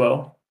 Me as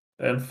well.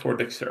 And 4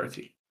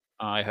 dexterity.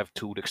 I have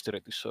 2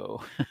 dexterity,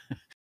 so...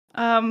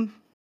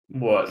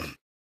 What?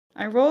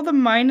 I rolled a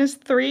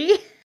 -3.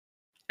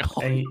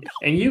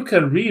 And you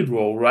can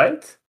re-roll,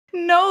 right?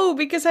 No,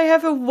 because I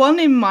have a 1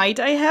 in might.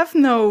 I have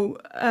no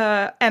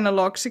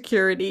analog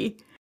security.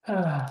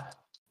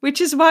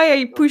 Which is why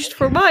I pushed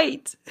for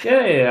might.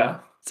 Yeah.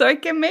 So I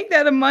can make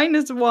that a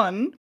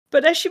 -1.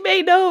 But as you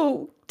may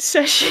know,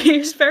 Sashi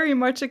is very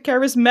much a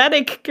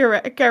charismatic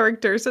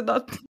character, so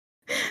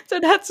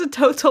that's a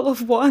total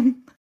of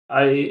 1.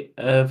 I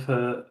have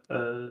a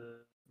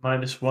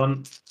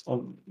 -1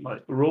 on my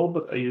roll,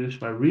 but I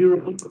use my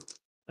reroll.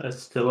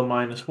 That's still a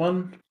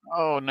 -1.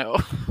 Oh no.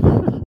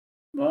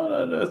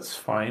 Well, that's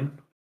fine.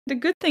 The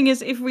good thing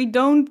is if we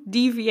don't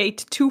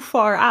deviate too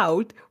far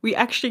out, we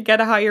actually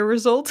get a higher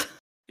result.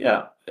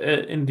 Yeah,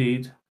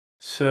 indeed.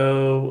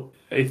 So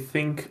I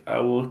think I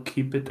will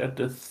keep it at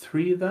the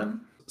 3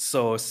 then.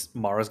 So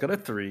Mara's got a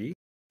 3.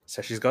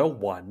 Sashi's got a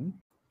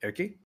 1.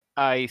 Erky?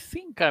 I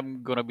think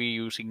I'm gonna be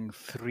using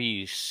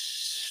 3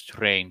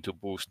 strain to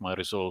boost my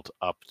result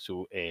up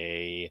to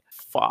a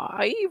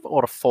 5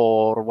 or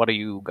 4. What do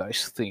you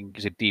guys think?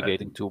 Is it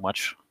deviating too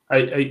much?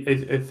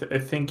 I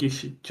think you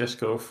should just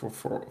go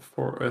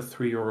for a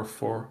 3 or a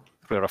 4.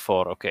 3 or a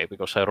 4, okay,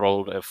 because I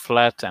rolled a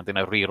flat and then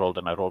I re-rolled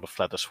and I rolled a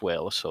flat as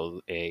well.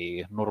 So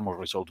a normal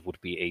result would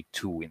be a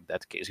 2 in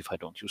that case if I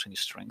don't use any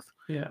strength.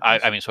 Yeah.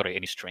 I mean, sorry,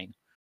 any strain.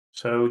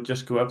 So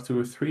just go up to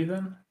a 3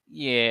 then?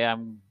 Yeah,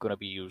 I'm gonna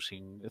be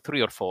using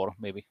 3 or 4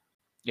 maybe.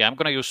 Yeah, I'm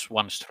gonna use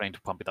 1 strain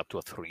to pump it up to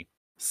a 3.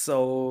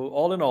 So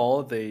all in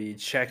all, the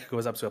check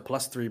goes up to a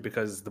 +3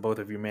 because the both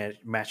of you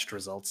matched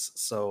results.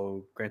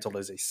 So grand total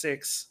is a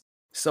 6.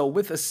 So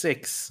with a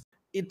 6,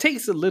 it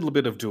takes a little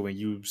bit of doing.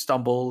 You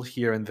stumble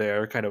here and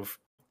there, kind of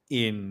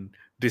in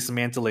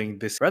dismantling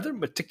this rather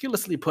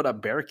meticulously put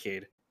up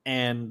barricade,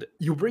 and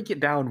you break it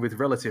down with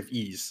relative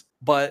ease.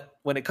 But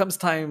when it comes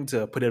time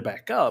to put it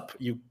back up,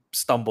 you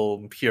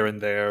stumble here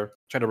and there,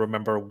 trying to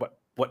remember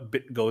what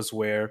bit goes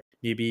where,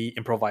 maybe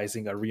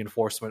improvising a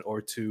reinforcement or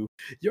 2.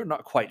 You're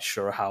not quite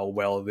sure how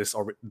well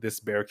this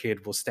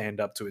barricade will stand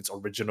up to its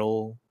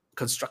original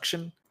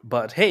construction.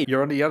 But hey,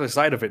 you're on the other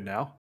side of it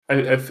now.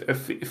 I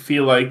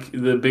feel like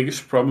the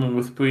biggest problem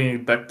with putting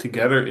it back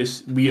together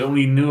is we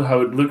only knew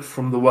how it looked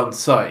from the one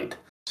side.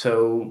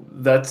 So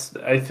that's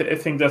I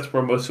think that's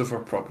where most of our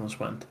problems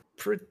went.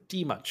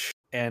 Pretty much.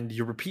 And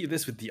you repeat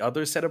this with the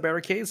other set of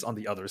barricades on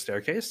the other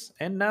staircase,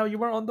 and now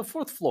you are on the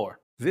 4th floor.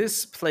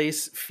 This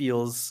place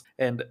feels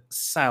and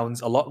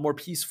sounds a lot more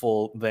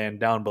peaceful than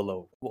down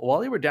below.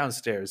 While you were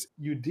downstairs,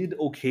 you did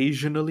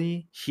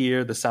occasionally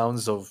hear the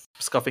sounds of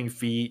scuffing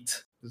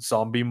feet,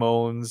 zombie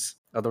moans,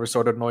 other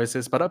assorted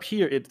noises, but up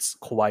here it's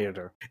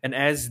quieter. And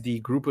as the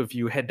group of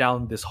you head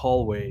down this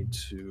hallway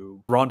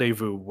to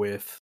rendezvous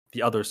with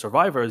the other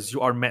survivors,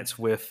 you are met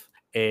with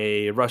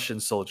a Russian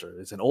soldier.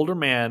 It's an older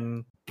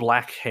man,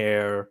 black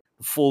hair,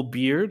 full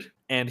beard,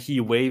 and he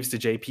waves to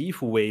JP,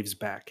 who waves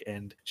back.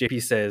 And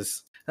JP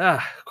says,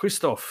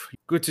 Christoph,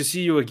 good to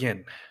see you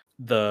again.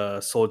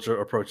 The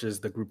soldier approaches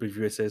the group of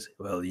you and says,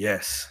 well,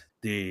 yes,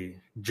 the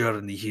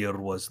journey here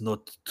was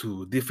not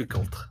too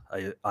difficult,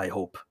 I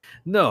hope.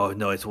 No,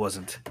 it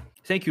wasn't.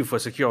 Thank you for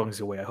securing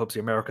the way. I hope the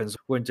Americans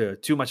weren't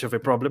too much of a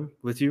problem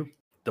with you.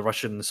 The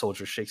Russian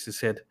soldier shakes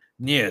his head.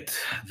 Niet,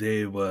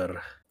 they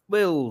were,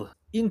 well,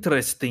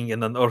 interesting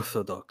and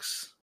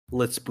unorthodox.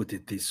 Let's put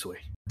it this way.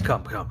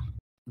 Come.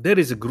 There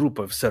is a group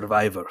of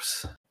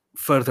survivors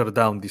further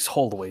down this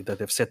hallway that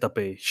have set up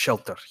a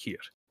shelter here.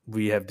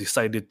 We have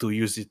decided to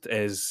use it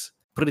as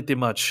pretty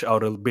much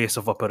our base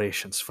of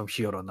operations from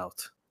here on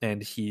out.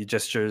 And he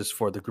gestures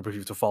for the group of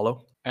you to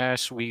follow.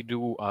 As we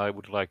do, I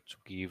would like to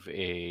give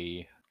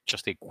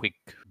just a quick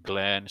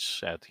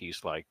glance at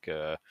his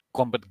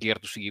combat gear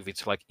to see if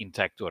it's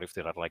intact or if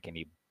there are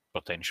any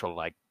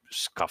potential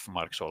scuff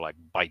marks or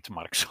bite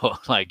marks or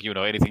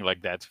anything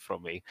like that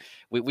from me,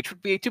 which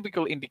would be a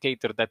typical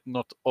indicator that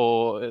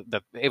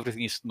that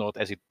everything is not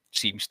as it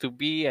seems to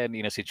be, and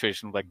in a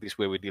situation like this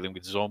where we're dealing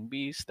with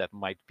zombies, that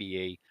might be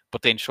a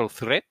potential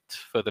threat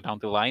further down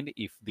the line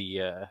if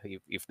there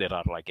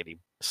are any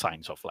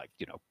signs of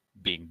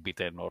being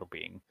bitten or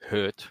being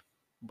hurt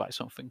by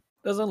something.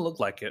 Doesn't look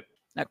like it.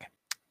 Okay.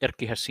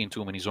 Erkki has seen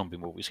too many zombie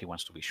movies, he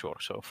wants to be sure,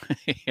 so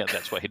yeah,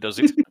 that's why he does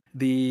it.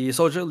 The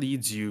soldier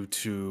leads you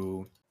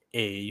to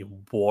a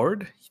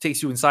ward. He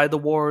takes you inside the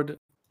ward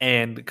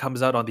and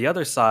comes out on the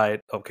other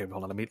side. Okay,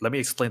 hold on. Let me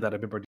explain that a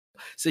bit more.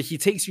 So he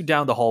takes you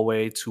down the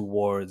hallway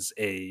towards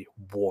a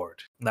ward.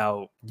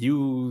 Now,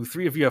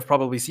 three of you have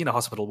probably seen a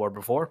hospital ward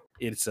before.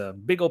 It's a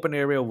big open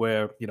area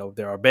where,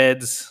 there are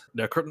beds.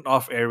 There are curtained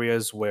off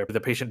areas where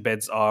the patient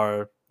beds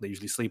are. They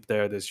usually sleep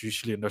there. There's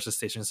usually a nurse's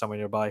station somewhere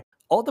nearby.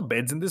 All the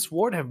beds in this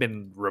ward have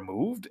been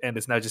removed, and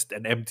it's now just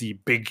an empty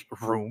big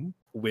room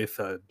with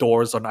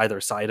doors on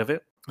either side of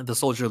it. And the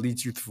soldier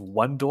leads you through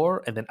one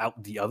door and then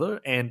out the other,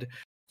 and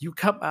you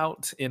come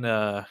out in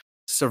a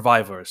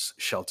survivor's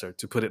shelter,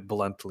 to put it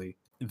bluntly.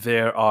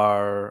 There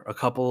are a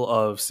couple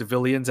of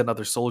civilians and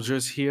other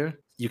soldiers here.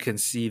 You can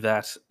see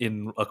that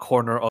in a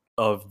corner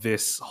of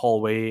this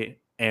hallway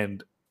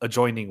and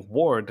adjoining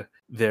ward,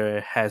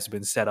 there has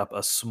been set up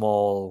a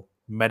small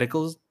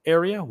medical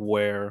area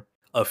where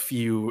a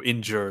few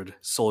injured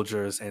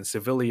soldiers and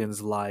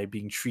civilians lie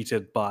being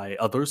treated by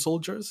other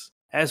soldiers.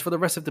 As for the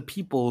rest of the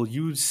people,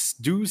 you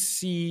do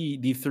see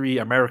the 3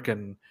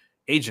 American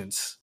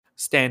agents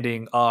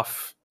standing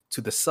off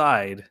to the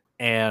side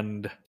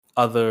and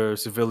other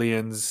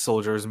civilians,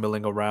 soldiers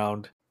milling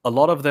around. A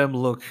lot of them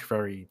look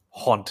very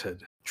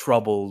haunted,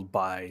 troubled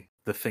by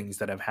the things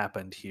that have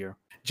happened here.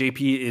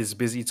 JP is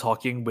busy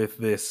talking with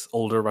this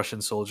older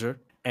Russian soldier,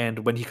 and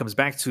when he comes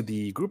back to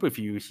the group of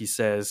you, he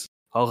says,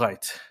 "All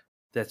right,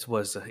 that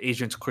was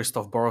Agent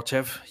Christoph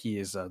Borochev. He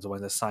is the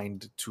one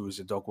assigned to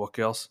the dog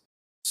workers.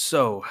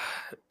 So,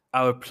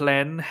 our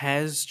plan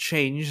has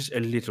changed a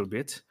little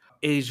bit.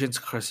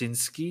 Agent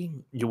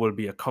Krasinski, you will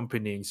be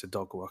accompanying the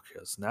dog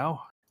workers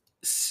now,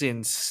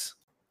 since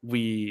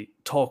we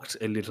talked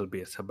a little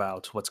bit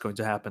about what's going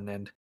to happen,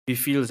 and we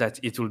feel that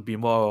it would be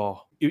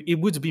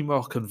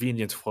more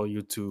convenient for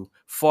you to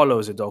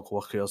follow the dog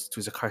workers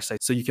to the car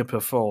site so you can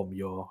perform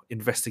your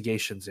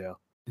investigations there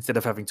instead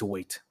of having to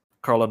wait."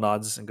 Carla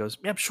nods and goes,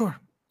 "Yep, sure.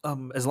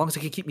 As long as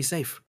they can keep me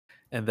safe."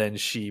 And then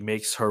she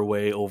makes her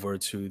way over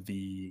to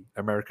the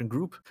American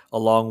group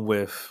along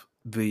with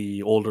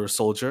the older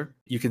soldier.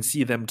 You can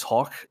see them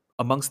talk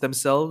amongst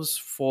themselves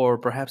for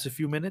perhaps a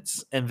few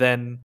minutes, and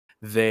then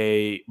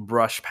they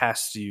brush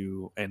past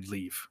you and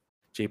leave.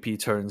 JP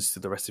turns to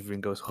the rest of you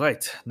and goes,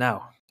 "Right,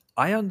 now,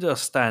 I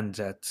understand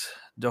that,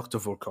 Dr.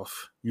 Volkov,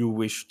 you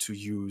wish to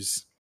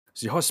use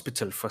the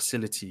hospital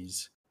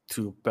facilities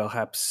to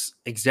perhaps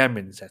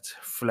examine that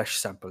flesh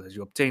sample that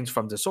you obtained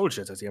from the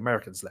soldiers that the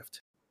Americans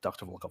left."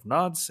 Dr. Volkov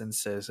nods and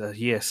says,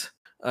 "Yes,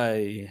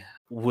 I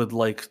would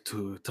like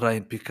to try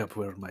and pick up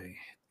where my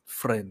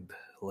friend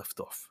left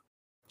off."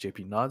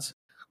 JP nods.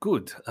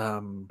 "Good.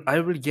 I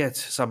will get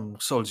some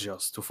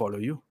soldiers to follow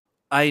you.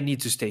 I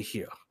need to stay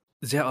here.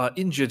 There are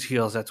injured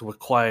here that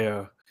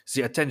require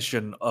the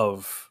attention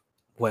of,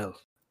 well,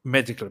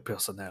 medical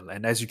personnel.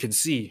 And as you can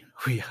see,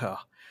 we are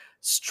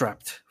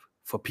strapped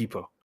for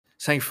people.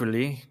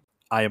 Thankfully,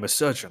 I am a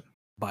surgeon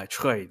by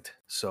trade.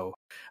 So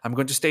I'm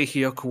going to stay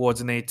here,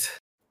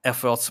 coordinate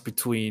efforts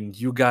between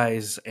you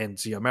guys and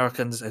the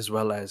Americans, as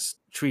well as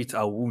treat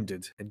our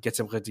wounded and get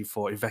them ready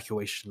for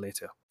evacuation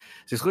later.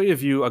 The 3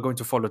 of you are going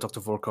to follow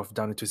Dr. Volkov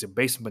down into the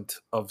basement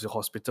of the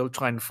hospital,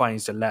 try and find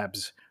the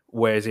labs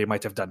where they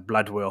might have done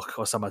blood work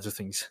or some other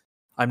things.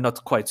 I'm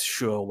not quite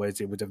sure where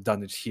they would have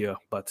done it here,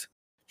 but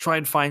try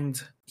and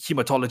find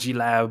hematology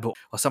lab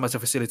or some other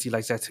facility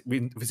like that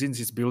within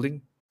this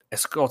building.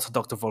 Escort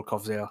Dr.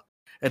 Volkov there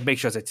and make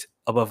sure that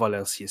above all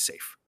else he is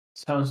safe.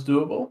 Sounds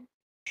doable.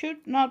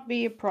 Should not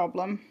be a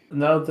problem.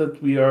 Now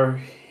that we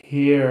are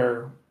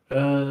here,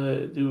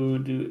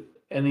 do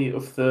any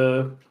of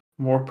the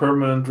more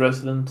permanent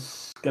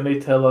residents, can they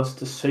tell us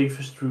the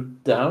safest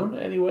route down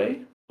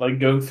anyway? Like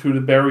going through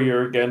the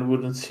barrier again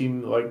wouldn't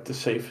seem like the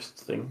safest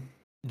thing.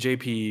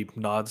 JP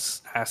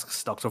nods,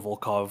 asks Dr.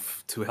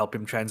 Volkov to help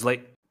him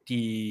translate.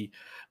 He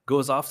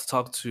goes off to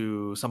talk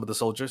to some of the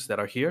soldiers that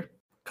are here.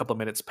 A couple of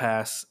minutes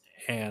pass,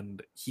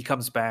 and he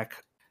comes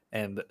back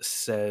and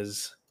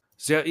says,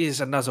 "There is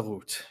another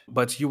route,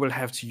 but you will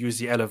have to use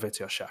the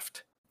elevator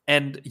shaft.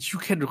 And you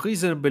can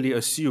reasonably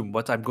assume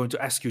what I'm going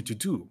to ask you to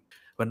do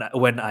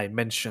when I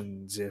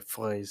mention the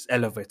phrase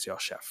elevator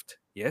shaft,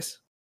 yes?"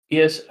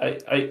 Yes,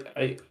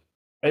 I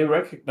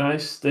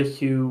recognize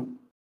that you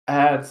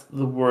add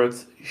the word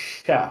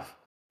shaft,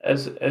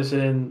 as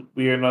in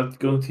we are not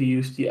going to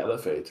use the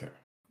elevator.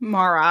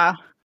 Mara,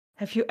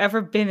 have you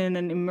ever been in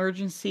an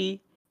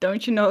emergency?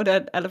 Don't you know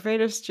that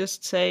elevators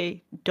just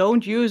say,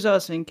 "Don't use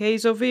us in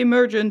case of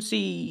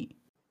emergency"?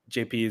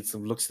 JP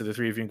looks to the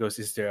 3 of you and goes,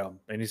 "Is there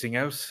anything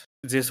else?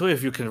 The 3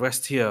 of you can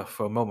rest here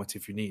for a moment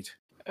if you need."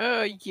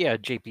 Yeah,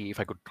 JP, if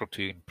I could talk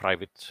to you in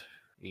private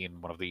in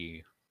one of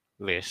the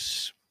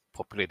less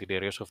populated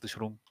areas of this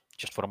room,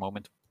 just for a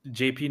moment.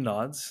 JP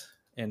nods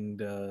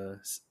and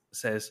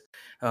says,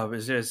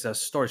 "There's a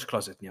storage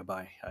closet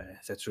nearby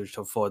that should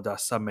afford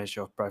us some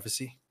measure of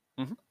privacy."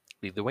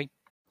 Lead the way.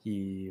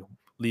 He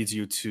leads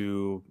you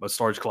to a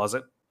storage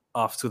closet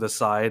off to the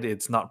side.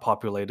 It's not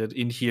populated.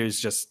 In here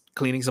is just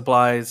cleaning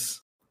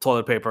supplies,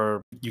 toilet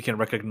paper. You can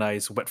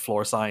recognize wet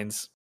floor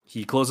signs.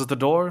 He closes the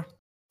door,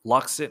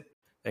 locks it,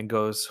 and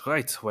goes,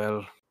 "Right,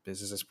 well,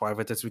 this is as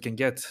private as we can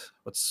get.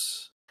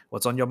 What's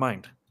on your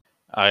mind?"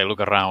 I look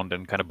around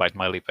and kind of bite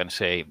my lip and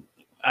say,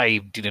 I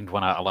didn't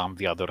want to alarm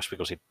the others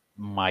because it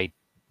might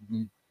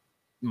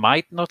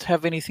might not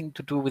have anything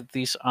to do with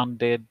these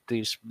undead,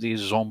 these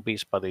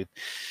zombies, but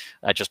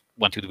I just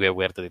want you to be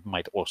aware that it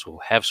might also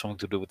have something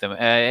to do with them.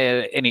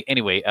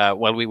 Anyway,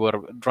 while we were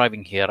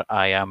driving here,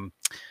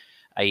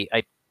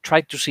 I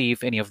tried to see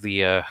if any of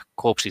the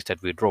corpses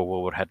that we drove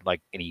over had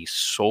like any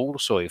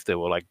souls, or if there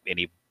were like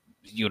any,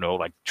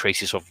 like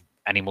traces of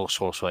animal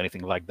souls or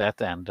anything like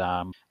that. And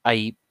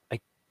I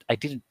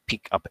didn't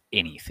pick up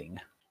anything.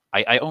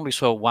 I only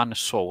saw one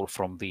soul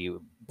from the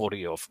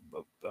body of,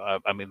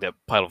 the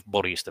pile of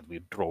bodies that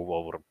we drove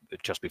over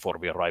just before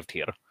we arrived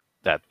here,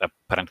 that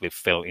apparently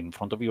fell in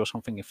front of you or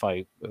something, if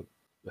I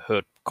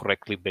heard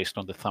correctly based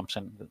on the thumbs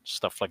and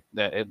stuff like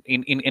that.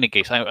 In any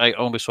case, I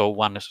only saw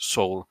one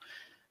soul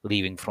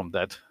leaving from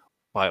that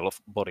pile of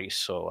bodies.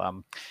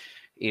 So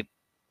it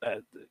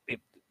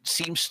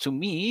seems to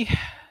me,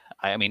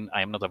 I mean,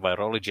 I'm not a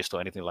virologist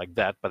or anything like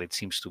that, but it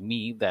seems to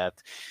me that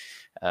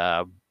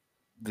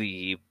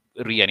the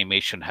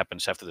reanimation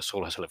happens after the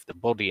soul has left the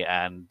body,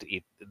 and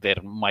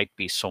there might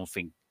be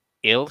something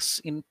else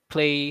in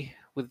play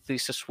with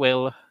this as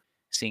well,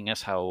 seeing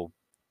as how,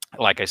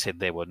 like I said,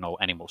 there were no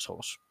animal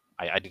souls.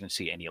 I didn't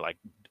see any like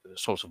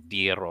souls of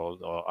deer or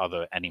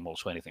other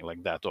animals or anything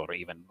like that, or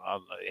even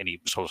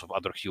any souls of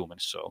other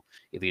humans. So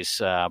it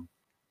is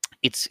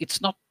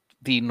it's not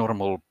the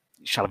normal,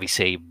 shall we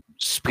say,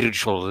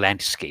 spiritual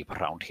landscape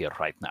around here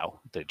right now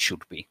that it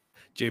should be.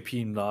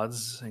 JP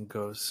nods and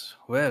goes,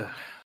 well,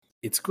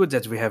 it's good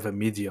that we have a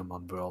medium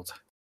on board.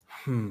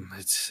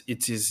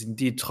 It is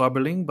indeed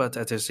troubling, but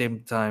at the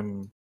same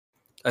time,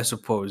 I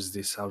suppose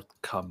this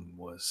outcome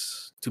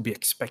was to be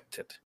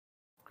expected,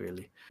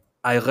 really.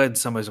 I read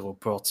some of the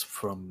reports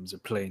from the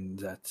plane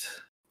that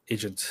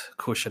Agent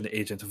Kush and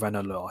Agent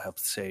Vanalor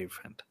helped save,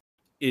 and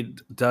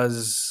it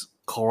does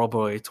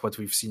corroborate what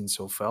we've seen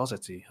so far,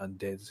 that the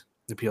undead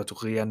appear to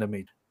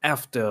reanimate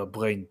after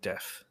brain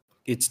death.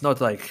 It's not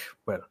like,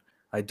 well,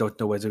 I don't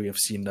know whether we have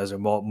seen other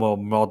more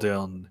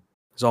modern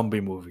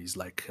zombie movies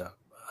like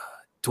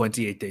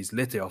 28 Days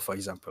Later, for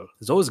example.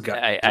 Those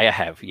guys. I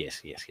have,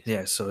 yes.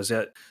 Yeah, so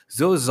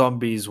those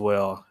zombies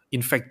were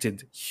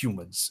infected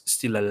humans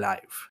still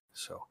alive.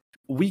 So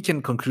we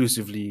can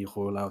conclusively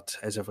rule out,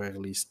 at the very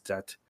least,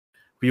 that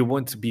we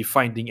won't be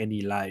finding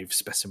any live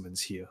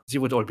specimens here. They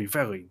would all be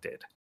very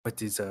dead.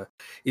 But it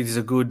is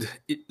a good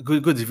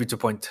of you to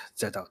point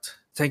that out.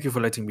 Thank you for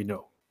letting me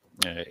know.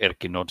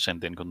 Erkki nods and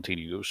then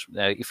continues.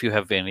 If you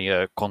have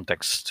any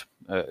contacts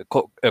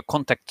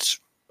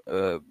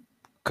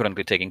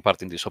currently taking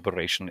part in this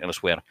operation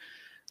elsewhere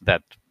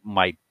that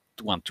might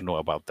want to know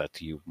about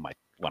that, you might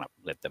want to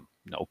let them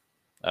know.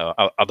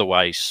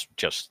 Otherwise,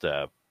 just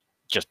a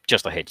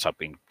heads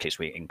up in case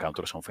we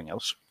encounter something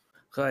else.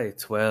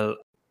 Right. Well,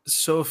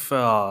 so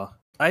far,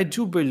 I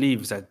do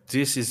believe that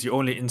this is the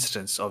only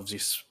instance of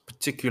this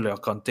particular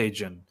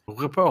contagion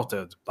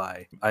reported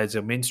by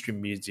either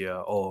mainstream media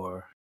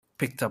or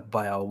picked up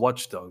by our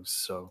watchdogs.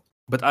 So,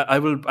 but I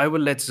will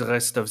let the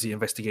rest of the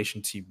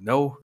investigation team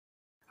know.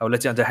 I will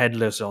let the other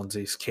handlers on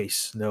this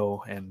case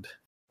know, and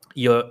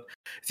the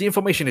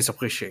information is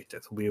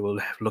appreciated. We will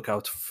look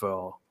out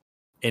for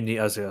any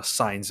other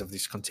signs of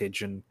this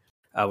contagion.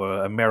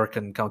 Our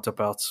American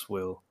counterparts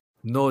will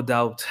no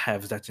doubt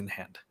have that in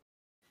hand.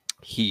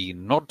 He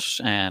nods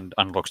and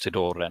unlocks the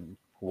door and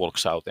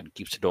walks out and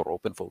keeps the door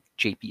open for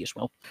JP as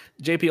well.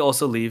 JP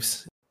also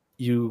leaves.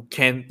 You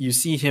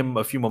see him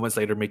a few moments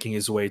later making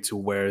his way to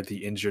where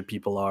the injured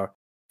people are.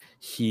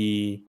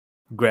 He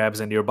grabs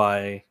a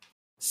nearby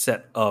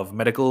set of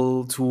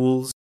medical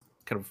tools,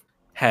 kind of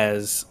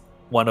has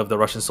one of the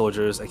Russian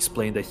soldiers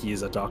explain that he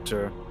is a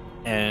doctor,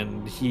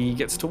 and he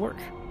gets to work.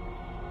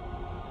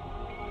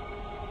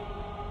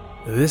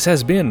 This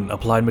has been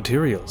Applied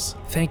Materials.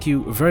 Thank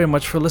you very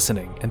much for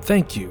listening, and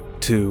thank you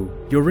to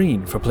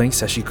Yoreen for playing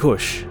Seshi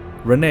Kush,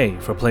 Renee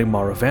for playing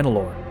Mara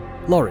Vanalor,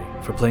 Laurie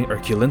for playing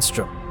Erkki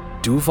Lindstrom.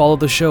 Do follow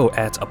the show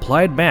at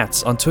Applied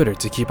Mats on Twitter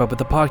to keep up with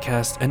the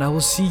podcast, and I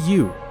will see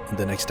you in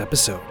the next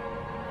episode.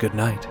 Good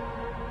night.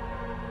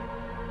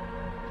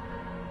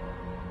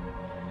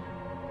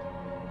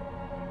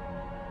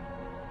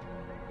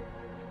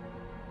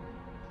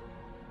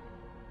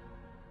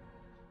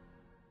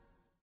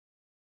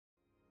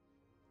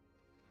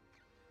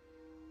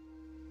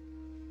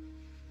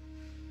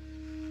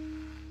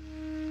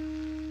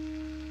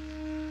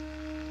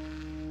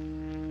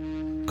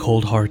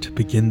 Coldheart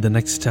begin the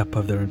next step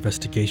of their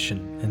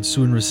investigation and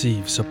soon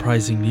receive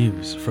surprising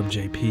news from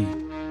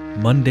JP.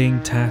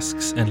 Mundane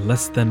tasks and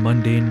less than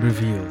mundane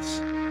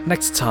reveals.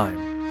 Next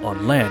time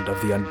on Land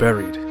of the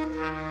Unburied.